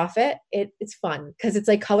your profit. It's fun because it's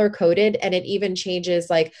like color coded, and it even changes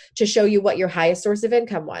like to show you what your highest source of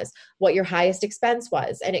income was, what your highest expense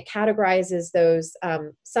was. And it categorizes those,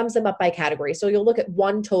 sums them up by category. So you'll look at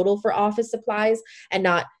one total for office supplies and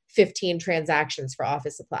not 15 transactions for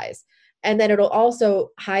office supplies. And then it'll also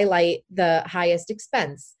highlight the highest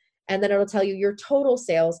expense. And then it'll tell you your total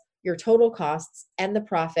sales, your total costs, and the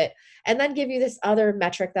profit. And then give you this other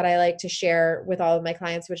metric that I like to share with all of my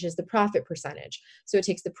clients, which is the profit percentage. So it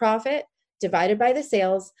takes the profit divided by the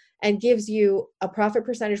sales and gives you a profit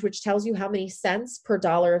percentage, which tells you how many cents per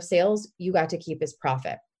dollar of sales you got to keep as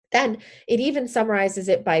profit. Then it even summarizes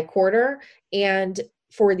it by quarter and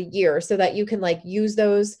for the year so that you can like use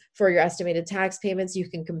those for your estimated tax payments. You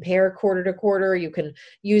can compare quarter to quarter. You can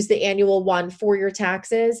use the annual one for your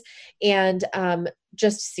taxes and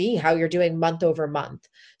just see how you're doing month over month.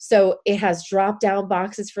 So it has drop down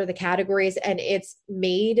boxes for the categories, and it's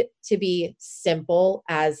made to be simple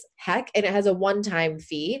as heck. And it has a one-time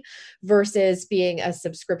fee versus being a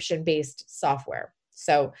subscription-based software.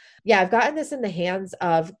 So yeah, I've gotten this in the hands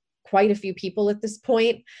of quite a few people at this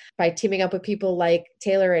point by teaming up with people like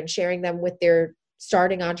Taylor and sharing them with their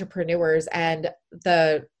starting entrepreneurs. And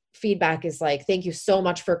the feedback is like, thank you so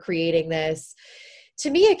much for creating this. To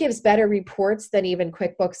me, it gives better reports than even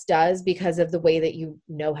QuickBooks does because of the way that you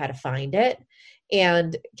know how to find it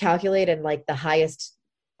and calculate, and like the highest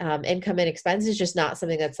income and expense is just not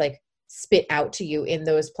something that's like spit out to you in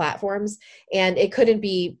those platforms, and it couldn't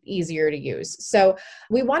be easier to use. So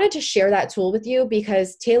we wanted to share that tool with you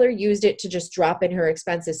because Taylor used it to just drop in her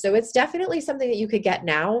expenses. So it's definitely something that you could get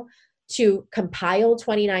now to compile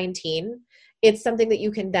 2019. It's something that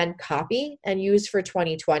you can then copy and use for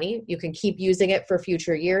 2020. You can keep using it for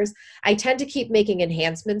future years. I tend to keep making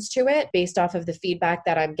enhancements to it based off of the feedback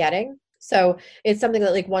that I'm getting. So it's something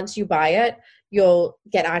that like once you buy it, you'll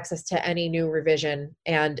get access to any new revision,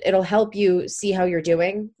 and it'll help you see how you're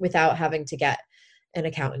doing without having to get an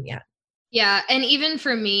accountant yet. Yeah. And even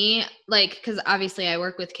for me, like, cause obviously I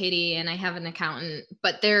work with Katie and I have an accountant,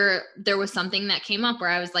 but there was something that came up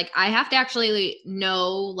where I was like, I have to actually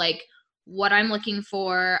know like what I'm looking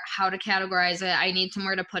for, how to categorize it. I need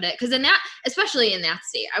somewhere to put it. Because in that, especially in that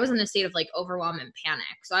state, I was in a state of like overwhelm and panic.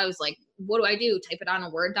 So I was like, what do I do? Type it on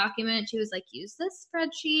a Word document? She was like, use this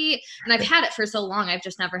spreadsheet. And I've had it for so long. I've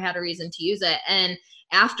just never had a reason to use it. And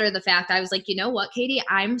after the fact, I was like, you know what, Katie,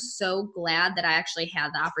 I'm so glad that I actually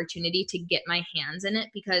had the opportunity to get my hands in it,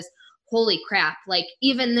 because holy crap, like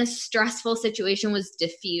even this stressful situation was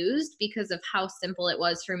diffused because of how simple it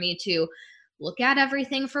was for me to look at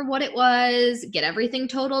everything for what it was, get everything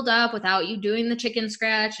totaled up without you doing the chicken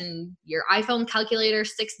scratch and your iPhone calculator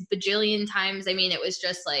 6 bajillion times. I mean, it was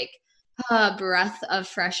just like a breath of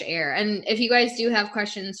fresh air. And if you guys do have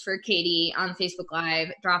questions for Katie on Facebook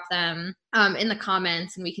Live, drop them in the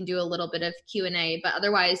comments and we can do a little bit of Q&A. But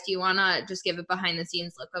otherwise, do you want to just give a behind the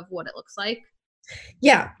scenes look of what it looks like?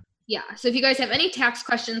 Yeah. Yeah. So if you guys have any tax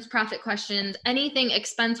questions, profit questions, anything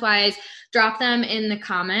expense-wise, drop them in the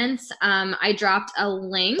comments. I dropped a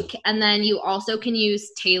link, and then you also can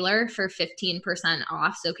use Taylor for 15%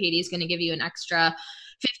 off. So Katie's going to give you an extra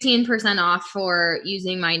 15% off for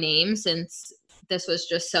using my name, since this was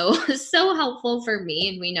just so helpful for me.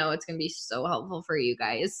 And we know it's going to be so helpful for you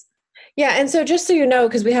guys. Yeah. And so just so you know,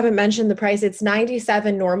 because we haven't mentioned the price, it's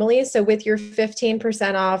 $97 normally. So with your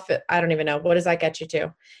 15% off, I don't even know, what does that get you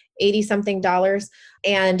to? 80 something dollars.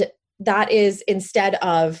 And that is instead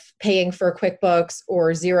of paying for QuickBooks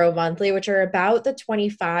or Xero monthly, which are about the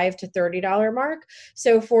 $25 to $30 mark.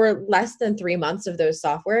 So for less than 3 months of those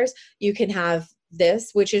softwares, you can have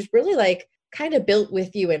this, which is really like kind of built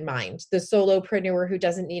with you in mind, the solopreneur who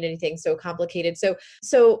doesn't need anything so complicated.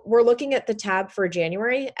 So we're looking at the tab for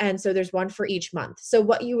January. And so there's one for each month. So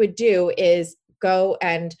what you would do is go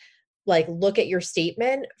and like look at your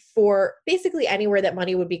statement for basically anywhere that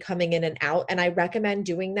money would be coming in and out. And I recommend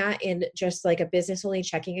doing that in just like a business only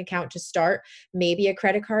checking account to start, maybe a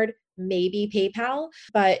credit card, maybe PayPal.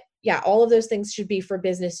 But yeah, all of those things should be for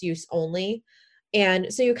business use only.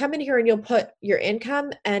 And so you come in here and you'll put your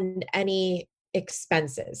income and any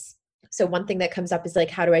expenses. So one thing that comes up is like,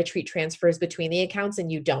 how do I treat transfers between the accounts?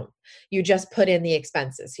 And you don't. You just put in the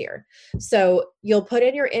expenses here. So you'll put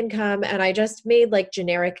in your income, and I just made like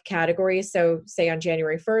generic categories. So say on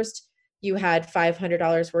January 1st, you had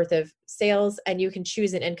 $500 worth of sales, and you can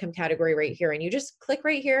choose an income category right here. And you just click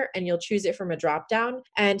right here and you'll choose it from a drop down.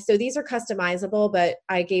 And so these are customizable, but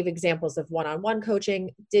I gave examples of one-on-one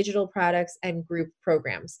coaching, digital products, and group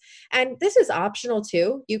programs. And this is optional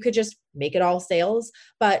too. You could just make it all sales,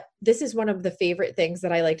 but this is one of the favorite things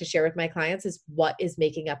that I like to share with my clients is what is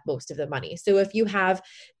making up most of the money. So if you have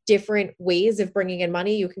different ways of bringing in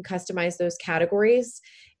money, you can customize those categories.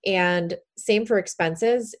 And same for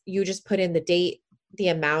expenses. You just put in the date, the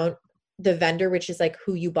amount, the vendor, which is like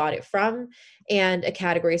who you bought it from, and a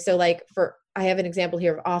category. So like I have an example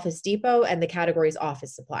here of Office Depot, and the category is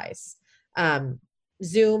office supplies.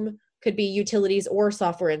 Zoom could be utilities or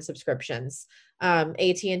software and subscriptions.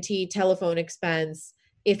 AT&T telephone expense.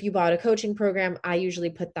 If you bought a coaching program, I usually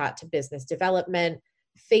put that to business development.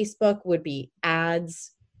 Facebook would be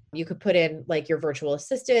ads. You could put in like your virtual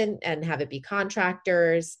assistant and have it be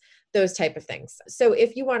contractors, those type of things. So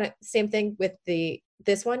if you want to, same thing with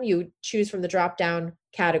this one, you choose from the drop down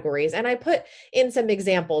categories. And I put in some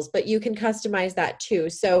examples, but you can customize that too.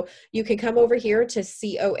 So you can come over here to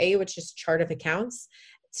COA, which is chart of accounts,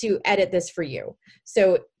 to edit this for you.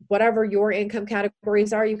 So whatever your income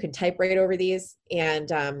categories are, you can type right over these,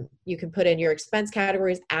 and you can put in your expense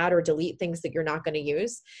categories, add or delete things that you're not going to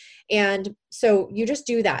use. And so you just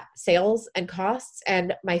do that, sales and costs.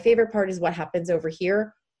 And my favorite part is what happens over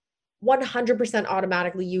here. 100%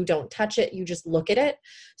 automatically, you don't touch it, you just look at it.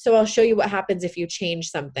 So I'll show you what happens if you change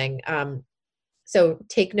something. So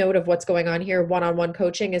take note of what's going on here. One-on-one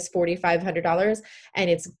coaching is $4,500, and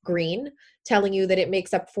it's green, telling you that it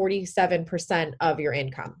makes up 47% of your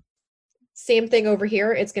income. Same thing over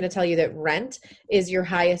here. It's going to tell you that rent is your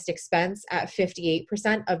highest expense at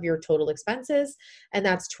 58% of your total expenses, and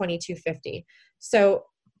that's $2,250. So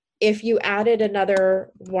if you added another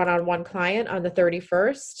one-on-one client on the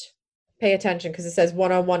 31st, pay attention because it says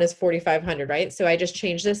one-on-one is $4,500, right? So I just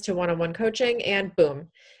changed this to one-on-one coaching, and boom,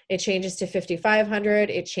 it changes to $5,500.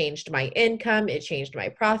 It changed my income. It changed my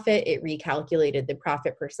profit. It recalculated the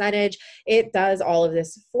profit percentage. It does all of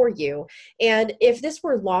this for you. And if this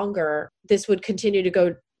were longer, this would continue to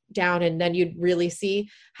go down, and then you'd really see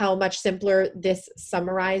how much simpler this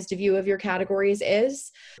summarized view of your categories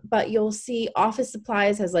is. But you'll see office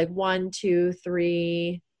supplies has like 1, 2,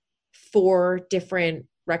 3, 4 different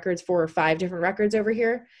records, 4 or 5 different records over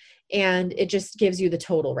here. And it just gives you the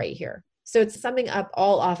total right here. So it's summing up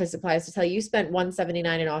all office supplies to tell you spent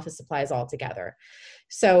 $179 in office supplies altogether.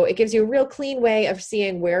 So it gives you a real clean way of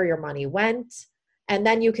seeing where your money went. And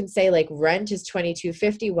then you can say like rent is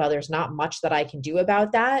 $22.50. Well, there's not much that I can do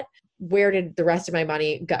about that. Where did the rest of my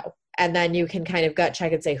money go? And then you can kind of gut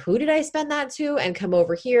check and say, who did I spend that to? And come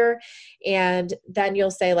over here. And then you'll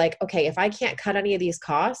say like, okay, if I can't cut any of these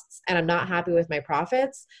costs and I'm not happy with my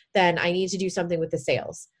profits, then I need to do something with the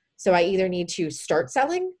sales. So I either need to start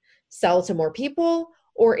selling, sell to more people,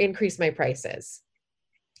 or increase my prices.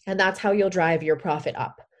 And that's how you'll drive your profit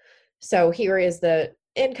up. So here is the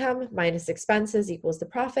income minus expenses equals the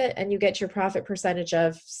profit, and you get your profit percentage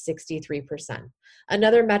of 63%.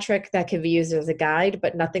 Another metric that can be used as a guide,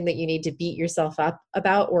 but nothing that you need to beat yourself up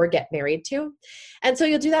about or get married to. And so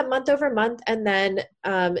you'll do that month over month, and then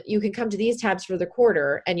you can come to these tabs for the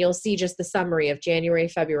quarter, and you'll see just the summary of January,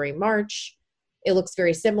 February, March. It looks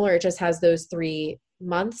very similar. It just has those 3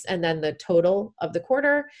 months and then the total of the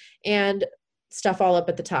quarter and stuff all up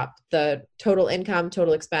at the top, the total income,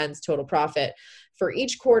 total expense, total profit for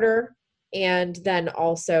each quarter, and then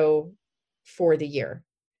also for the year.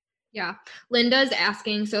 Yeah. Linda's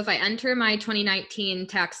asking, so if I enter my 2019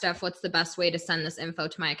 tax stuff, what's the best way to send this info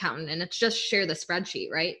to my accountant? And it's just share the spreadsheet,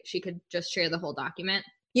 right? She could just share the whole document.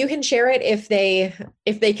 You can share it if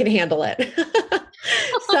they can handle it.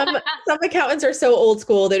 Some accountants are so old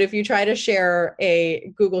school that if you try to share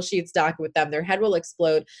a Google Sheets doc with them, their head will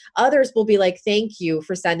explode. Others will be like, thank you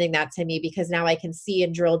for sending that to me because now I can see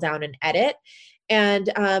and drill down and edit. And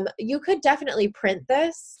you could definitely print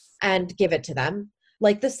this and give it to them,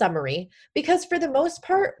 like the summary, because for the most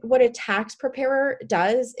part, what a tax preparer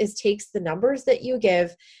does is takes the numbers that you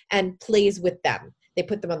give and plays with them. They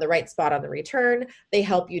put them on the right spot on the return. They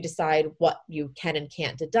help you decide what you can and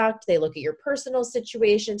can't deduct. They look at your personal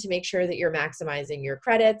situation to make sure that you're maximizing your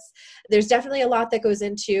credits. There's definitely a lot that goes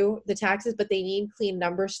into the taxes, but they need clean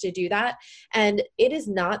numbers to do that. And it is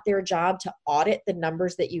not their job to audit the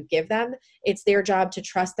numbers that you give them. It's their job to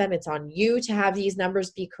trust them. It's on you to have these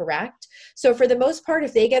numbers be correct. So for the most part,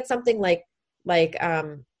 if they get something like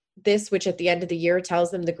this, which at the end of the year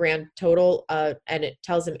tells them the grand total and it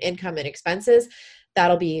tells them income and expenses,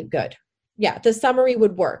 that'll be good. Yeah, the summary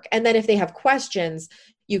would work. And then if they have questions,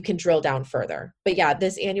 you can drill down further. But yeah,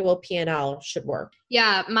 this annual P&L should work.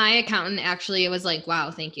 Yeah, my accountant actually was like, wow,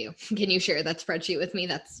 thank you. Can you share that spreadsheet with me?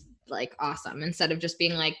 That's like awesome. Instead of just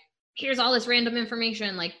being like, here's all this random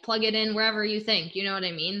information, like plug it in wherever you think. You know what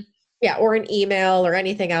I mean? Yeah, or an email or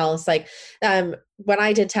anything else. Like when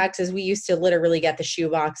I did taxes, we used to literally get the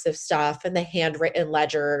shoebox of stuff and the handwritten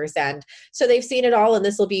ledgers. And so they've seen it all, and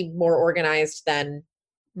this will be more organized than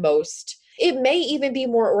most. It may even be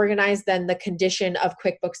more organized than the condition of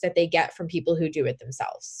QuickBooks that they get from people who do it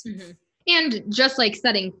themselves. Mm-hmm. And just like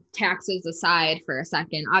setting taxes aside for a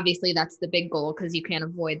second, obviously that's the big goal because you can't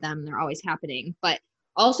avoid them. They're always happening. But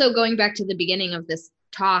also going back to the beginning of this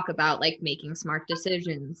talk about like making smart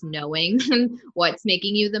decisions, knowing what's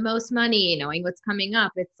making you the most money, knowing what's coming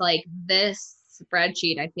up. It's like this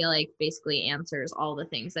spreadsheet, I feel like basically answers all the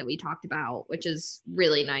things that we talked about, which is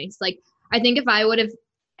really nice. Like, I think if I would have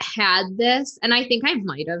had this, and I think I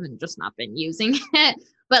might have and just not been using it,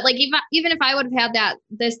 but like even if I would have had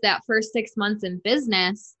that first 6 months in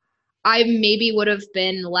business, I maybe would have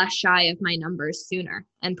been less shy of my numbers sooner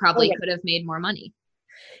and probably could have made more money.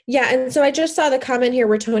 Yeah. And so I just saw the comment here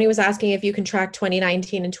where Tony was asking if you can track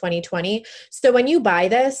 2019 and 2020. So when you buy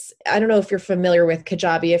this, I don't know if you're familiar with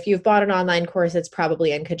Kajabi. If you've bought an online course, it's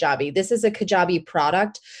probably in Kajabi. This is a Kajabi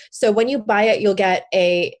product. So when you buy it, you'll get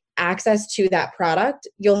access to that product.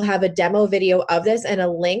 You'll have a demo video of this and a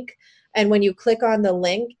link. And when you click on the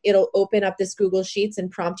link, it'll open up this Google Sheets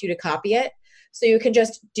and prompt you to copy it. So you can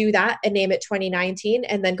just do that and name it 2019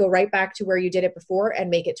 and then go right back to where you did it before and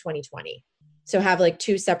make it 2020. So have like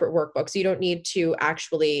 2 separate workbooks. You don't need to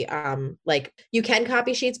actually you can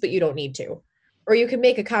copy sheets, but you don't need to. Or you can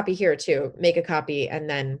make a copy here too. Make a copy and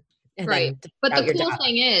then right. But the cool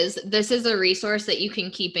thing is this is a resource that you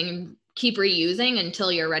can keep reusing until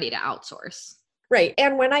you're ready to outsource. Right.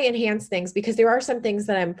 And when I enhance things, because there are some things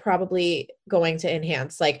that I'm probably going to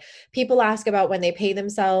enhance, like people ask about when they pay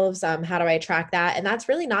themselves, how do I track that? And that's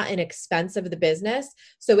really not an expense of the business.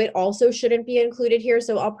 So it also shouldn't be included here.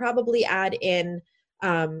 So I'll probably add in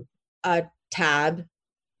a tab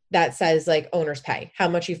that says like owner's pay, how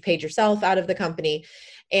much you've paid yourself out of the company.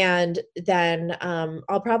 And then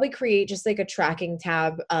I'll probably create just like a tracking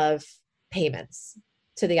tab of payments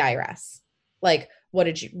to the IRS. Like, what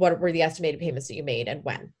were the estimated payments that you made and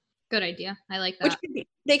when? Good idea. I like that.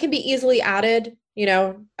 They can be easily added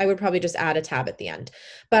I would probably just add a tab at the end.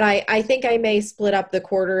 But I think I may split up the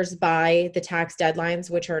quarters by the tax deadlines,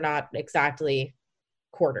 which are not exactly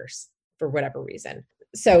quarters for whatever reason.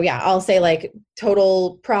 So yeah, I'll say like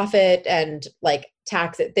total profit and like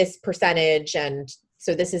tax at this percentage. And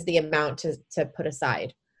so this is the amount to put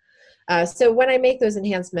aside. So when I make those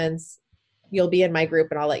enhancements, you'll be in my group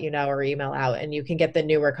and I'll let you know or email out and you can get the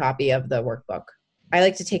newer copy of the workbook. I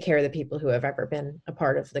like to take care of the people who have ever been a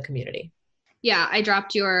part of the community. Yeah, I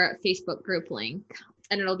dropped your Facebook group link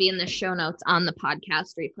and it'll be in the show notes on the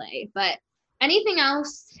podcast replay. But anything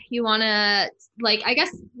else you want to, like, I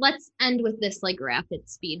guess let's end with this like rapid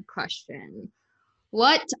speed question.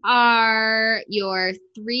 What are your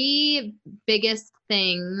 3 biggest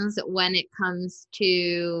things when it comes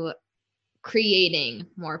to creating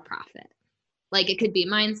more profit? Like it could be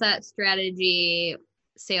mindset, strategy,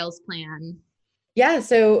 sales plan. Yeah.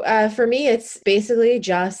 So for me, it's basically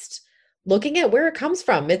just looking at where it comes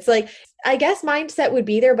from. It's like, I guess mindset would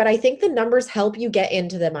be there, but I think the numbers help you get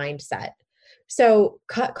into the mindset. So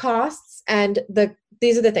cut costs and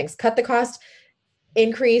these are the things: cut the cost,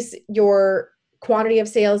 increase your quantity of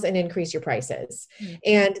sales, and increase your prices. Mm-hmm.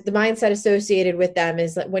 And the mindset associated with them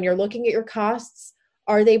is that when you're looking at your costs,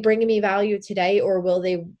 are they bringing me value today or will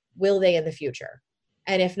they in the future?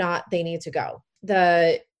 And if not, they need to go.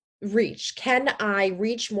 The reach. Can I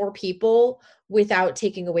reach more people without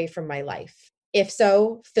taking away from my life? If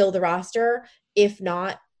so, fill the roster. If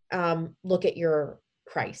not, look at your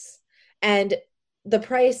price. And the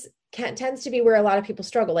price tends to be where a lot of people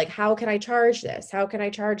struggle. Like, how can I charge this? How can I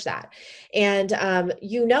charge that? And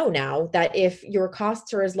now that if your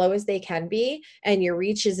costs are as low as they can be and your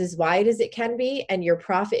reach is as wide as it can be and your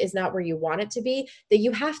profit is not where you want it to be, that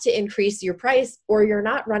you have to increase your price or you're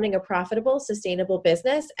not running a profitable, sustainable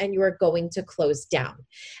business and you are going to close down.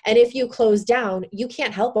 And if you close down, you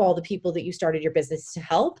can't help all the people that you started your business to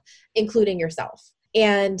help, including yourself.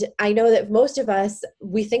 And I know that most of us,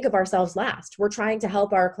 we think of ourselves last. We're trying to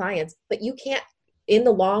help our clients, but you can't, in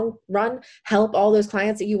the long run, help all those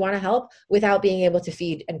clients that you want to help without being able to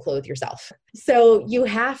feed and clothe yourself. So you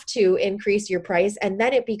have to increase your price. And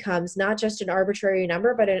then it becomes not just an arbitrary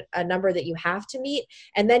number, but a number that you have to meet.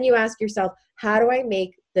 And then you ask yourself, how do I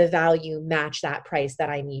make the value match that price that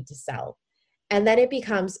I need to sell? And then it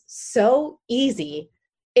becomes so easy.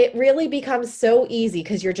 It really becomes so easy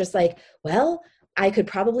because you're just like, well, I could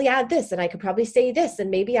probably add this and I could probably say this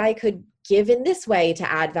and maybe I could give in this way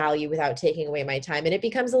to add value without taking away my time. And it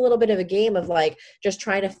becomes a little bit of a game of like just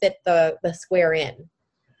trying to fit the square in.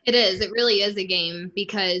 It is. It really is a game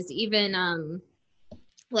because even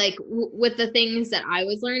with the things that I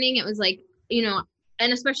was learning, it was like,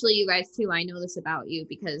 and especially you guys too, I know this about you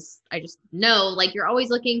because I just know like you're always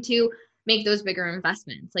looking to make those bigger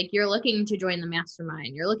investments. Like you're looking to join the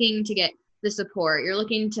mastermind. You're looking to get the support. You're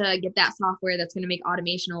looking to get that software that's going to make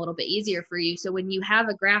automation a little bit easier for you. So when you have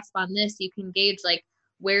a grasp on this, you can gauge like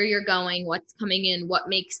where you're going, what's coming in, what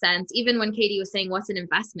makes sense. Even when Katie was saying, what's an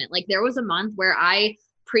investment? Like there was a month where I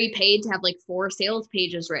prepaid to have like 4 sales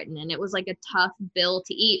pages written and it was like a tough bill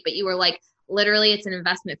to eat, but you were like, literally it's an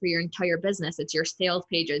investment for your entire business. It's your sales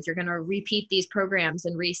pages. You're going to repeat these programs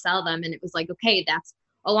and resell them. And it was like, okay, that's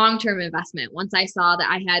a long-term investment. Once I saw that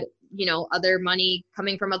I had, other money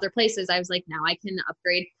coming from other places, I was like, now I can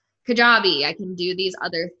upgrade Kajabi. I can do these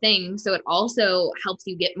other things. So it also helps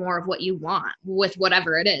you get more of what you want with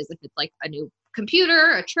whatever it is. If it's like a new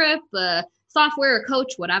computer, a trip, a software, a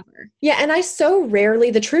coach, whatever. Yeah. And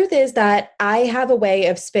the truth is that I have a way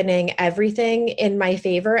of spinning everything in my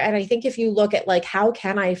favor. And I think if you look at like, how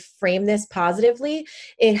can I frame this positively,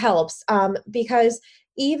 it helps because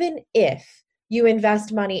even if you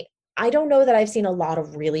invest money, I don't know that I've seen a lot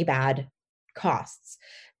of really bad costs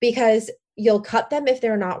because you'll cut them if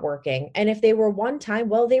they're not working. And if they were one time,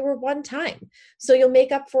 well, they were one time. So you'll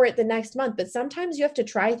make up for it the next month. But sometimes you have to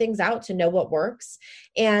try things out to know what works.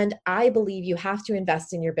 And I believe you have to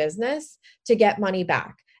invest in your business to get money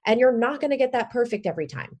back. And you're not going to get that perfect every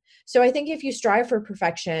time. So I think if you strive for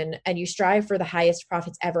perfection and you strive for the highest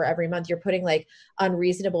profits ever every month, you're putting like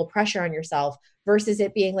unreasonable pressure on yourself versus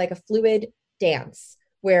it being like a fluid dance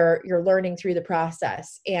where you're learning through the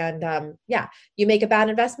process. And you make a bad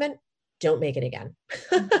investment, don't make it again.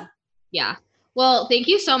 Yeah. Well, thank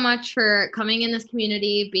you so much for coming in this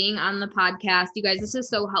community, being on the podcast. You guys, this is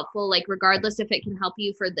so helpful. Like regardless if it can help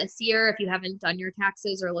you for this year, if you haven't done your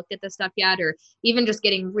taxes or looked at this stuff yet, or even just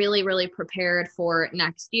getting really, really prepared for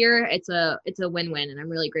next year, it's a win-win. And I'm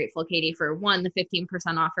really grateful, Katie, for the 15%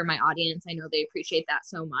 off for my audience. I know they appreciate that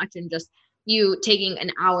so much. And just you taking an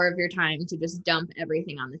hour of your time to just dump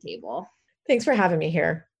everything on the table. Thanks for having me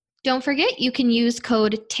here. Don't forget, you can use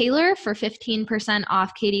code Taylor for 15%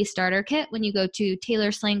 off Katie's starter kit when you go to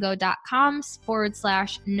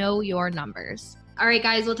taylorslango.com/know-your-numbers. All right,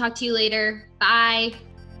 guys, we'll talk to you later. Bye.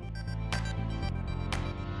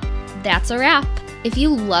 That's a wrap. If you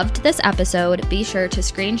loved this episode, be sure to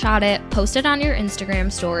screenshot it, post it on your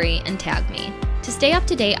Instagram story, and tag me. To stay up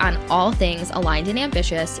to date on all things Aligned and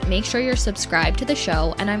Ambitious, make sure you're subscribed to the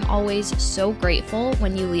show, and I'm always so grateful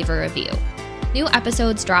when you leave a review. New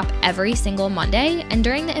episodes drop every single Monday, and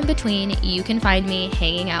during the in-between, you can find me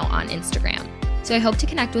hanging out on Instagram. So I hope to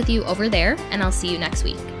connect with you over there, and I'll see you next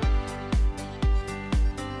week.